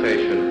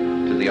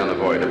adaptation to the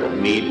unavoidable.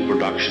 Meat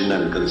production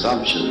and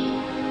consumption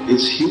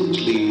is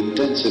hugely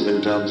intensive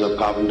in terms of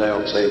carbon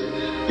dioxide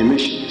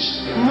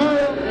emissions. More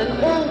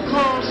than all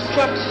cars,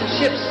 trucks and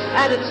ships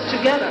added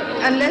together.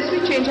 Unless we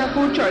change our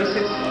food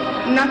choices,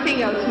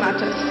 nothing else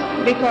matters,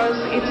 because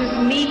it is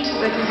meat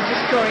that is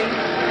destroying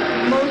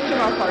most of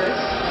our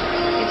forests.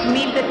 It's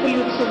meat that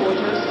pollutes the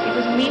waters. It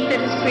is meat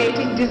that is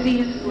creating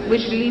disease,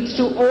 which leads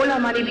to all our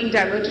money being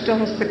diverted to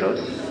hospitals.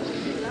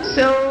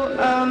 So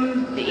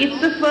it's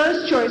the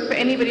first choice for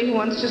anybody who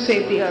wants to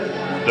save the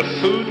earth. The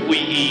food we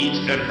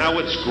eat and how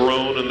it's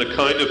grown and the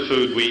kind of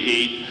food we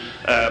eat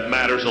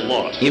matters a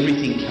lot.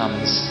 Everything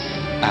comes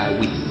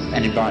with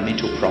an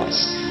environmental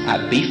price.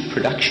 Beef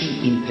production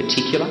in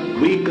particular.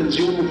 We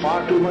consume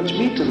far too much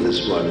meat in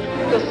this world.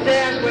 Because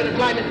there's where the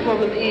climate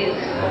problem is,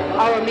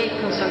 our meat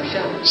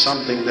consumption.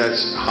 Something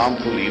that's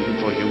harmful even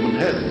for human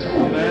health.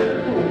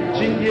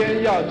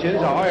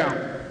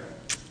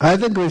 I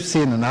think we've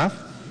seen enough.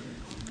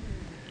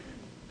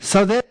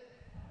 So that.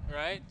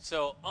 Right?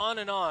 So on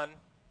and on.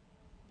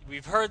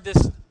 We've heard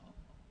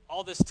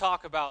all this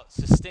talk about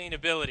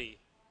sustainability,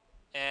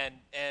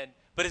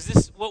 but is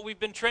this what we've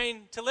been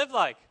trained to live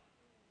like?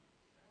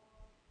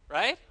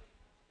 Right?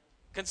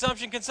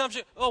 Consumption.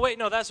 Oh, wait,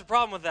 no, that's the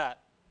problem with that.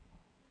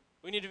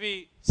 We need to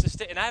be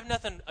and I have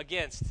nothing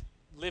against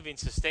living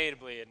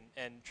sustainably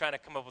and trying to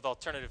come up with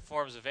alternative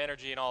forms of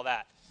energy and all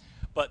that.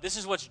 But this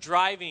is what's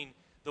driving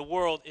the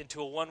world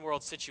into a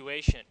one-world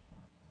situation.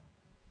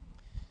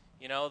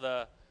 You know,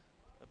 the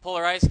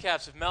polar ice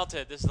caps have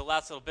melted. This is the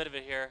last little bit of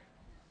it here.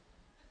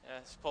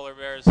 This polar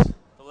bear is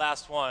the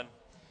last one.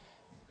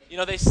 You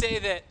know, they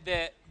say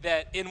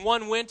that in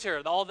one winter,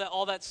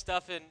 all that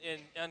stuff in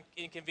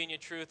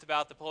Inconvenient Truth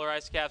about the polar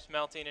ice caps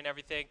melting and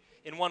everything,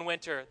 in one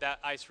winter, that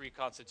ice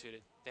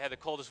reconstituted. They had the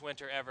coldest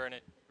winter ever, and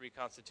it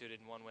reconstituted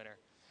in one winter.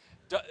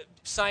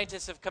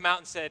 Scientists have come out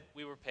and said,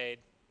 we were paid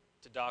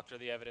to doctor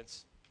the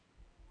evidence.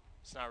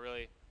 It's not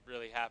really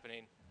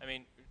happening. I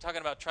mean, we're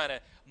talking about trying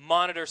to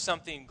monitor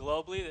something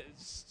globally,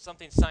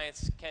 something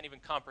science can't even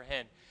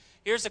comprehend.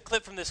 Here's a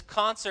clip from this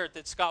concert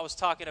that Scott was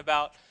talking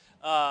about,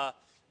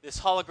 this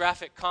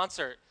holographic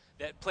concert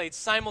that played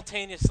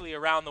simultaneously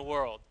around the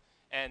world.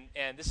 And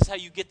this is how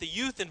you get the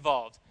youth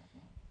involved.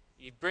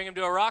 You bring them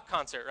to a rock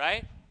concert,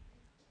 right?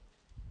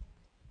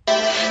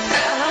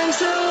 I'm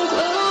so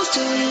close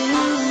to you.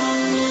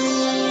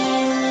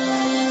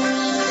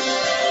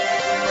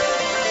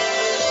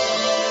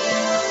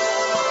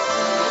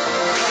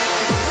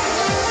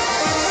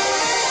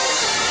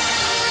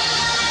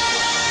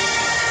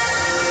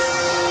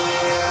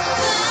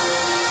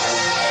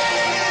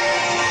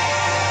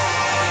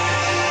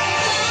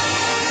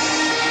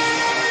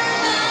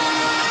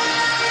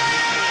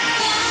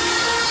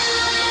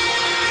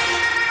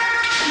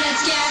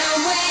 Let's get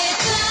away,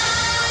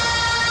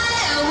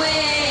 fly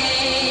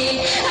away.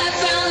 I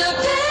found the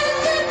path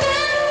to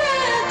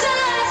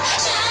paradise,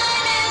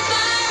 shining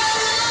fire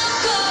of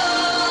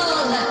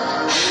gold.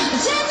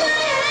 Take my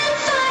hand,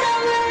 find a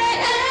way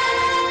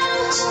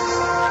out.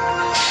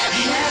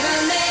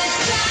 Heavenly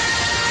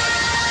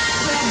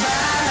skies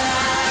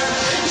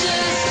above.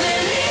 Just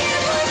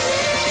believe what's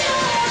in your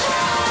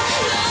heart. Don't want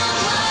happiness. Get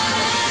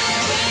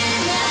away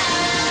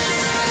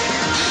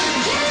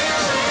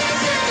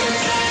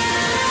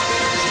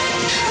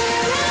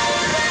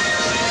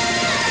from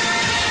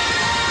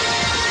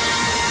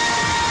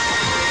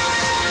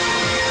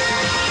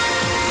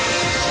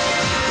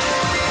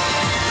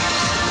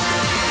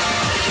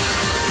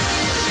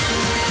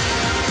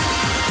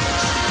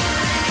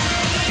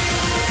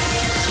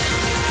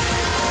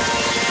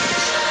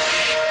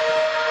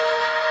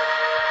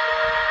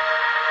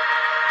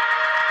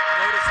yourself.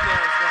 Notice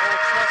there's the whole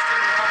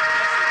trusting your heart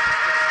message is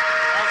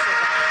also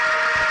behind it.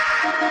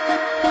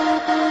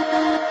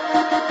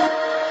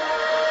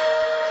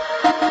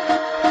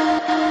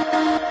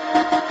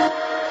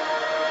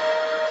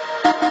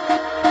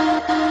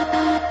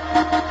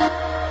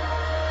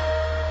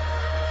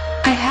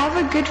 I have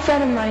a good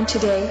friend of mine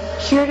today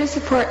here to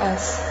support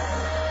us.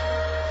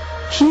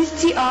 He's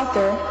the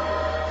author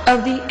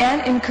of the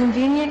An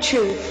Inconvenient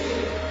Truth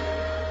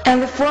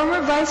and the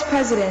former Vice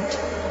President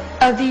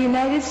of the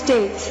United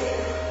States.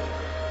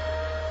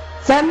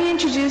 Let me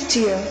introduce to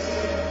you,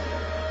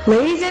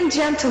 ladies and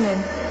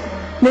gentlemen,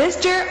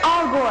 Mr.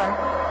 Al Gore.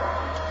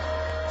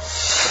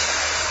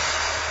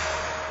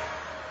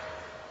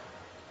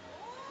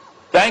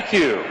 Thank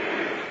you.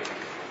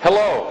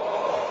 Hello,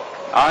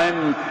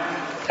 I'm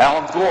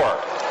Al Gore.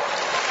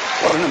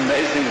 What an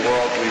amazing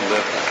world we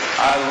live in.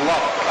 I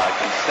love that I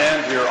can stand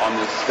here on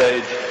this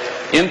stage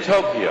in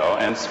Tokyo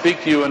and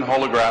speak to you in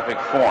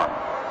holographic form.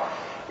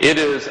 It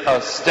is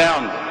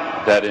astounding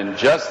that in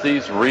just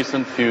these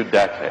recent few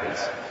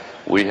decades,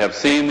 we have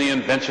seen the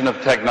invention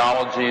of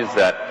technologies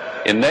that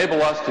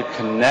enable us to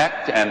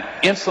connect and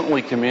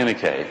instantly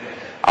communicate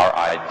our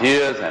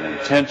ideas and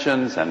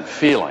intentions and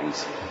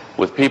feelings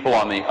with people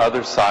on the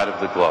other side of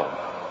the globe.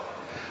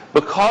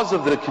 Because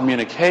of the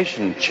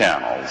communication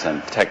channels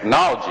and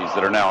technologies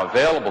that are now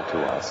available to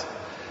us,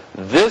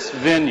 this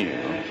venue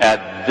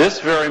at this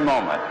very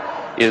moment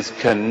is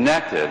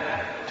connected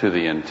to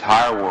the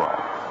entire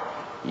world.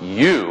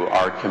 You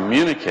are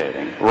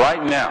communicating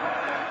right now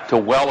to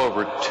well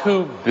over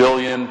 2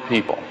 billion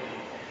people,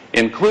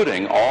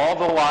 including all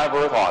the live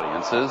Earth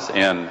audiences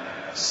in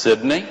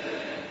Sydney,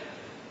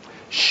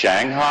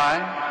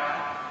 Shanghai,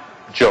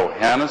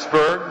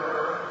 Johannesburg,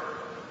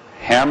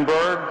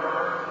 Hamburg,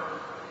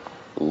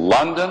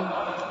 London,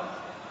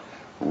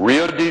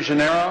 Rio de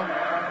Janeiro,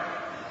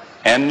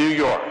 and New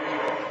York.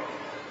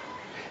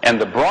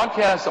 And the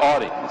broadcast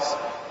audience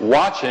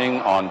watching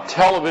on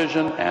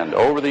television and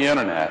over the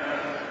internet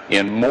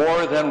in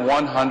more than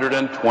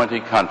 120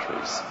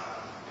 countries.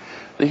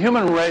 The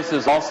human race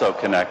is also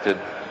connected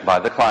by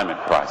the climate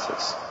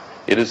crisis.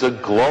 It is a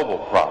global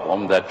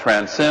problem that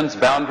transcends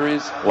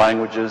boundaries,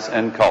 languages,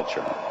 and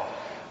culture.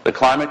 The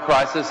climate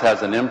crisis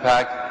has an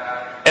impact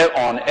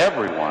on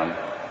everyone,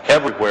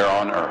 everywhere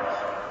on Earth.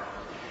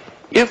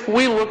 If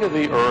we look at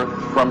the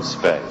Earth from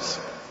space,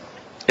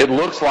 it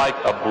looks like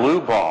a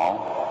blue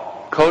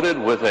ball coated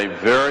with a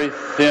very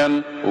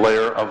thin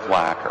layer of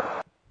lacquer.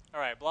 All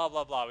right, blah,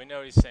 blah, blah. We know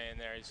what he's saying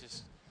there. He's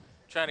just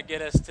trying to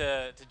get us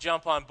to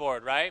jump on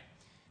board, right?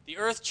 The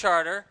Earth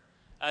Charter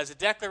is a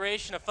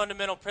declaration of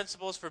fundamental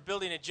principles for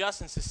building a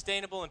just and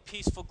sustainable and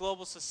peaceful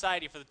global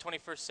society for the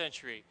 21st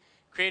century.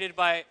 Created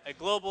by a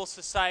global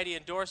society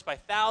endorsed by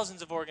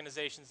thousands of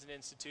organizations and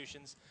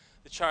institutions,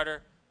 the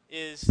Charter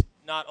is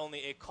not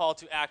only a call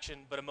to action,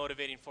 but a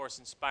motivating force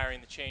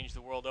inspiring the change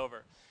the world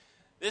over.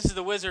 This is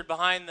the wizard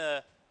behind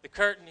the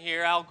curtain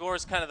here. Al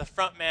Gore's kind of the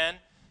front man.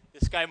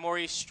 This guy,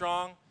 Maurice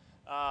Strong,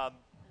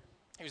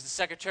 He was the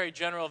Secretary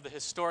General of the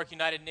historic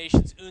United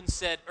Nations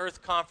UNCED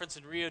Earth Conference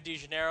in Rio de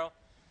Janeiro.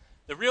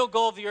 The real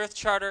goal of the Earth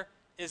Charter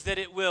is that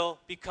it will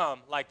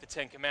become like the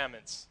Ten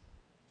Commandments.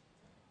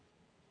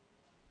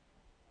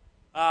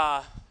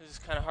 This is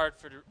kind of hard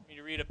for me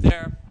to read up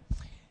there.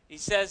 He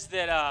says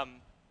that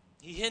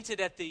he hinted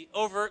at the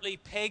overtly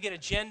pagan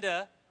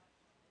agenda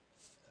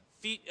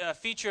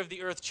feature of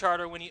the Earth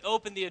Charter when he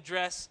opened the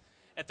address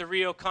at the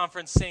Rio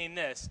conference, saying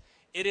this: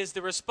 "It is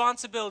the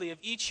responsibility of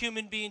each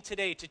human being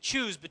today to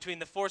choose between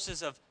the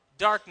forces of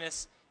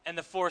darkness and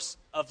the force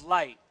of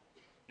light."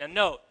 Now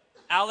note,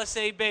 Alice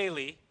A.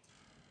 Bailey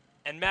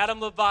and Madame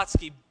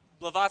Blavatsky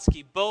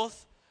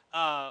both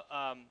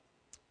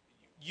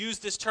use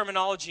this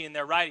terminology in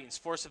their writings.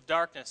 Force of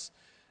darkness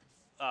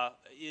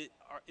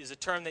is a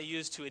term they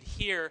use to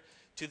adhere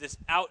to this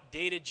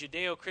outdated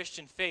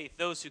Judeo-Christian faith,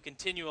 those who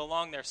continue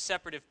along their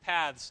separative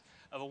paths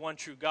of a one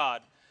true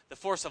God. The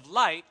force of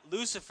light,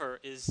 Lucifer,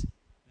 is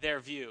their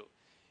view.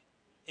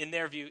 In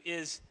their view,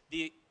 is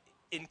the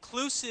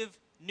inclusive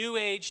New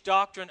Age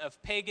doctrine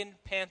of pagan,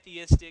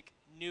 pantheistic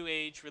New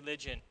Age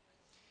religion.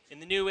 In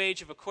the New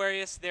Age of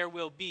Aquarius, there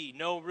will be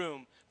no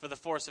room for the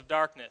force of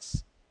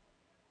darkness.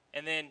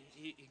 And then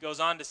he goes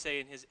on to say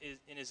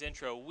in his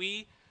intro,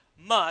 "We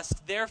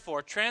must,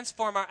 therefore,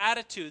 transform our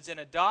attitudes and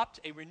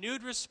adopt a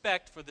renewed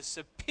respect for the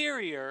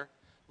superior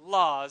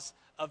laws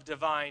of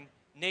divine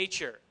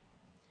nature."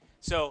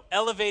 So,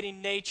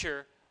 elevating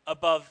nature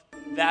above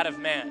that of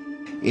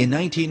man. In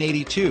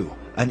 1982,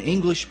 an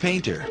English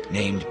painter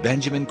named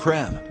Benjamin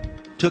Creme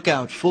took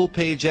out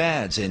full-page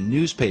ads in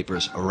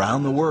newspapers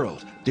around the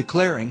world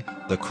declaring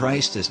the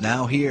Christ is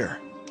now here.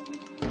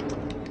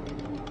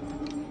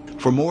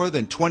 For more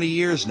than 20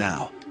 years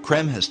now,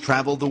 Creme has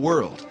traveled the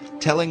world,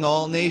 telling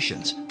all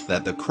nations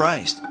that the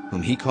Christ,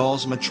 whom he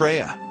calls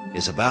Maitreya,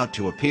 is about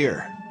to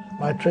appear.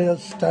 Maitreya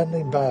is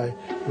standing by,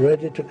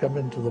 ready to come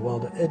into the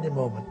world at any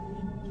moment.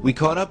 We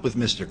caught up with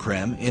Mr.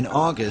 Creme in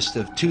August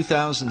of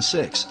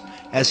 2006,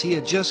 as he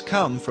had just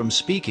come from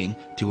speaking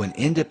to an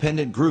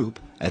independent group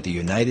at the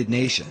United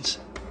Nations.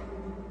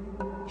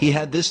 He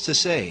had this to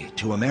say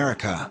to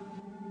America.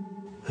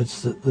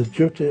 It's the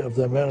duty of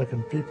the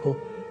American people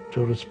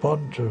to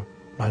respond to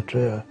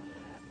Maitreya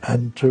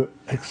and to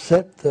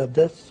accept their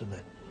destiny.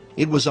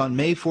 It was on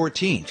May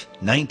 14th,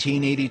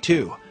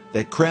 1982,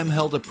 that Creme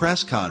held a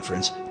press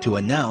conference to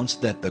announce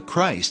that the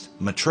Christ,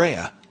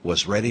 Maitreya,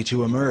 was ready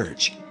to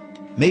emerge.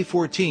 May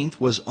 14th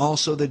was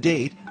also the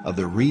date of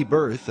the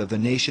rebirth of the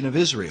nation of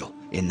Israel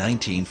in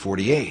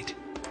 1948.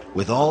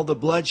 With all the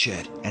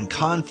bloodshed and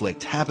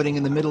conflict happening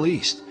in the Middle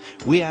East,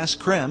 we asked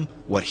Creme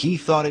what he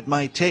thought it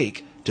might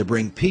take to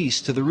bring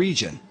peace to the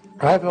region.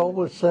 I've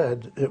always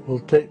said it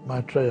will take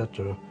Maitreya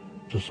to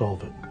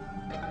solve it.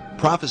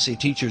 Prophecy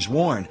teachers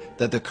warn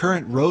that the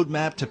current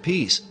roadmap to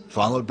peace,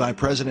 followed by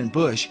President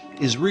Bush,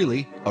 is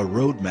really a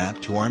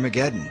roadmap to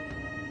Armageddon.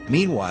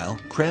 Meanwhile,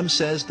 Creme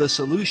says the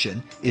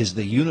solution is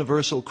the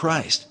universal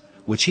Christ,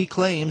 which he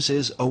claims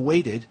is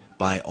awaited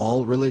by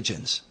all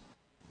religions.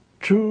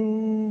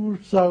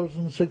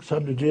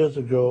 2,600 years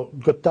ago,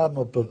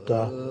 Gautama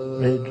Buddha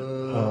made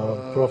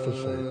a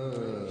prophecy.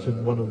 It's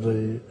in one of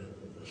the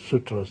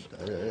sutras.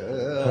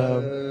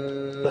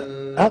 That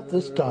at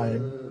this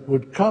time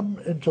would come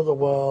into the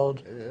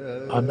world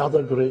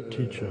another great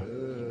teacher,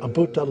 a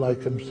Buddha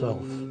like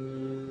himself,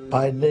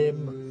 by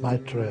name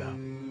Maitreya,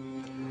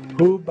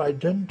 who by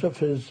dint of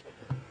his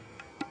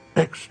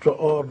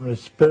extraordinary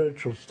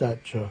spiritual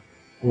stature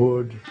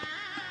would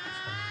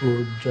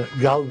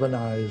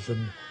galvanize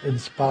and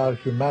inspire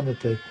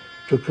humanity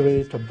to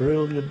create a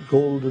brilliant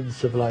golden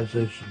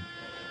civilization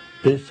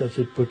based, as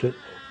he put it,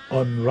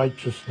 on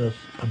righteousness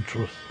and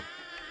truth.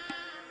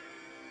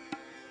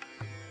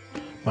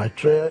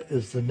 Maitreya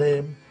is the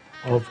name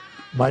of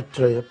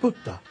Maitreya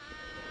Buddha.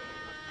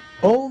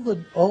 All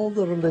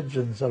the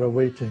religions are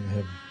awaiting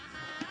him.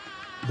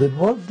 The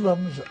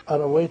Muslims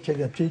are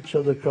awaiting a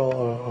teacher they call,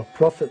 or a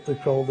prophet they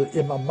call the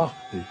Imam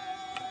Mahdi.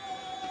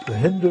 The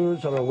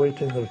Hindus are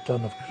awaiting the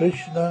return of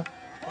Krishna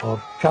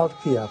or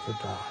Kalki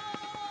Avatar.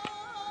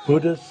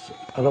 Buddhists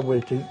are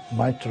awaiting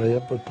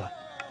Maitreya Buddha.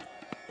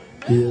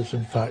 He is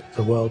in fact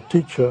the world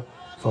teacher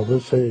for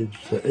this age,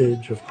 the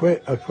age of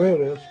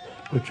Aquarius,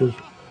 which is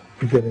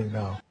beginning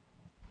now.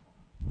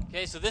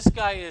 Okay, so this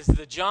guy is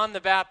the John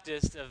the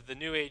Baptist of the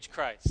New Age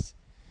Christ.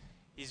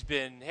 He's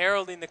been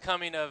heralding the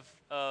coming of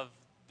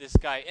this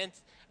guy,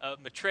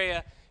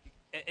 Maitreya.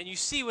 And you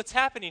see what's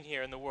happening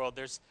here in the world.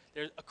 There's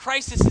a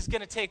crisis is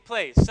going to take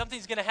place.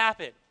 Something's going to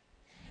happen.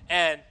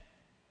 And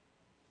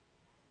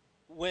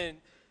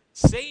when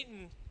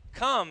Satan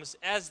comes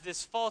as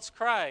this false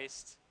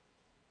Christ,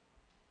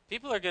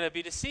 people are going to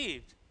be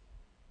deceived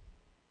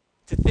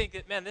to think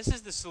that, man, this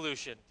is the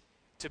solution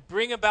to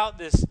bring about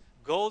this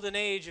golden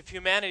age of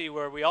humanity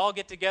where we all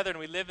get together and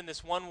we live in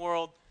this one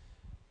world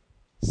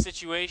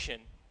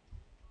situation.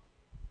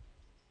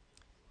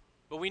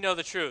 But we know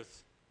the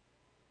truth.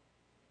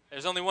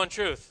 There's only one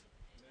truth.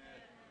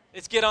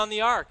 Let's get on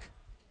the ark.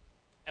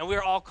 And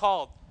we're all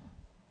called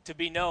to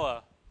be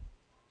Noah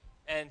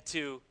and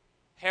to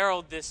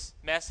herald this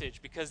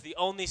message, because the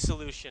only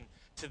solution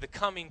to the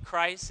coming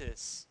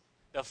crisis,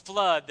 the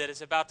flood that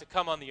is about to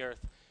come on the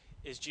earth,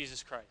 is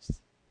Jesus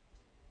Christ.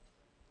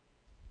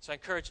 So I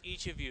encourage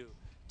each of you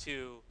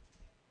to,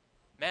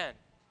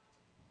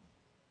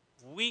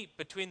 weep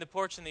between the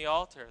porch and the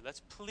altar.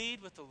 Let's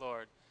plead with the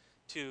Lord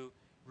to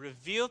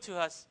reveal to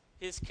us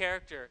his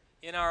character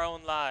in our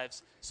own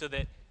lives so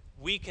that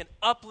we can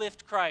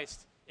uplift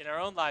Christ in our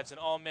own lives and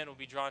all men will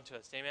be drawn to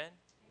us. Amen?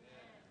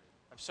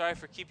 I'm sorry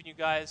for keeping you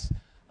guys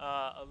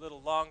a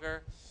little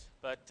longer,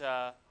 but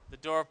the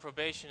door of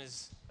probation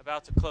is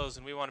about to close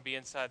and we want to be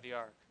inside the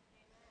ark.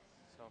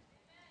 So,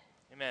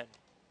 amen.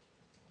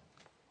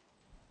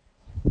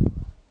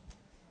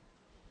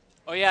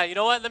 Oh yeah, you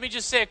know what? Let me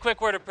just say a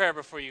quick word of prayer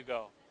before you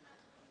go.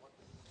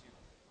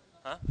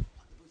 Huh?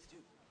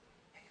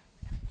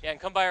 Yeah, and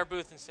come by our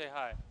booth and say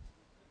hi.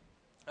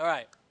 All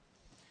right.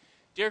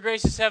 Dear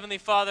gracious Heavenly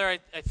Father, I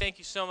thank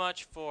you so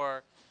much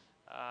for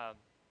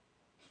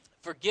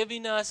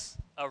giving us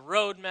a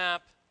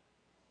roadmap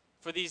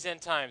for these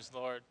end times,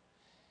 Lord.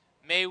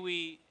 May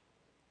we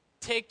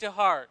take to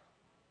heart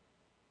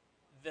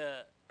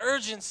the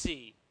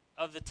urgency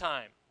of the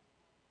time,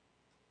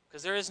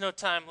 because there is no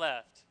time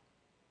left.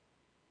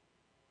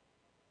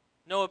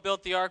 Noah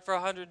built the ark for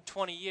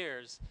 120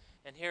 years,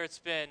 and here it's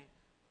been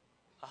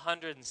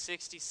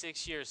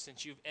 166 years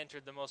since you've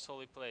entered the most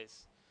holy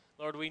place.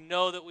 Lord, we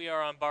know that we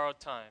are on borrowed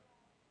time.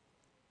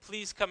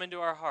 Please come into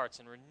our hearts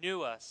and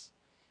renew us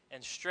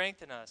and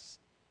strengthen us.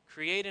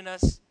 Create in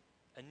us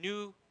a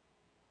new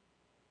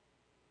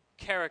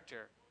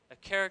character, a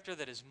character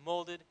that is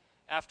molded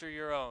after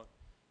your own,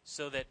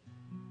 so that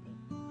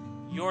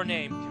your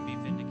name can be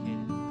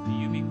vindicated, that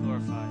you be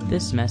glorified.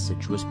 This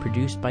message was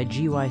produced by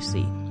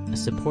GYC, a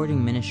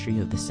supporting ministry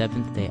of the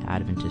Seventh-day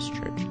Adventist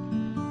Church.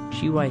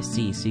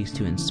 GYC seeks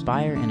to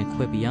inspire and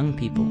equip young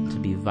people to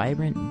be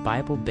vibrant,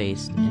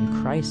 Bible-based,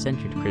 and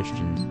Christ-centered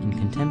Christians in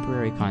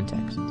contemporary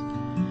contexts.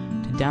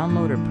 To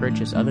download or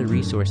purchase other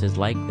resources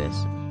like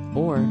this,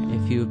 or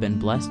if you have been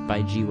blessed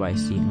by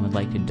GYC and would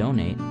like to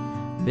donate,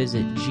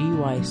 visit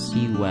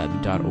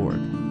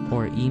gycweb.org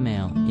or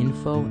email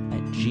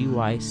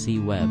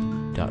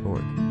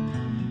info@gycweb.org.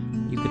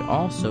 You could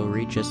also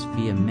reach us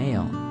via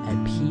mail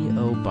at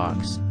P.O.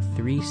 Box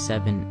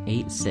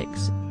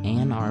 3786,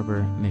 Ann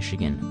Arbor,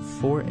 Michigan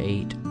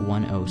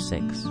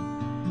 48106.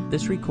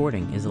 This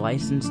recording is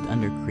licensed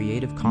under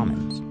Creative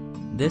Commons.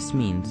 This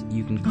means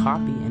you can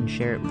copy and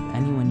share it with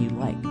anyone you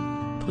like.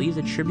 Please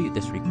attribute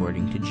this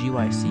recording to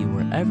GYC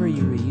wherever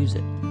you reuse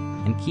it,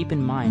 and keep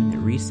in mind that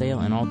resale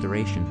and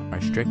alteration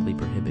are strictly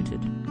prohibited.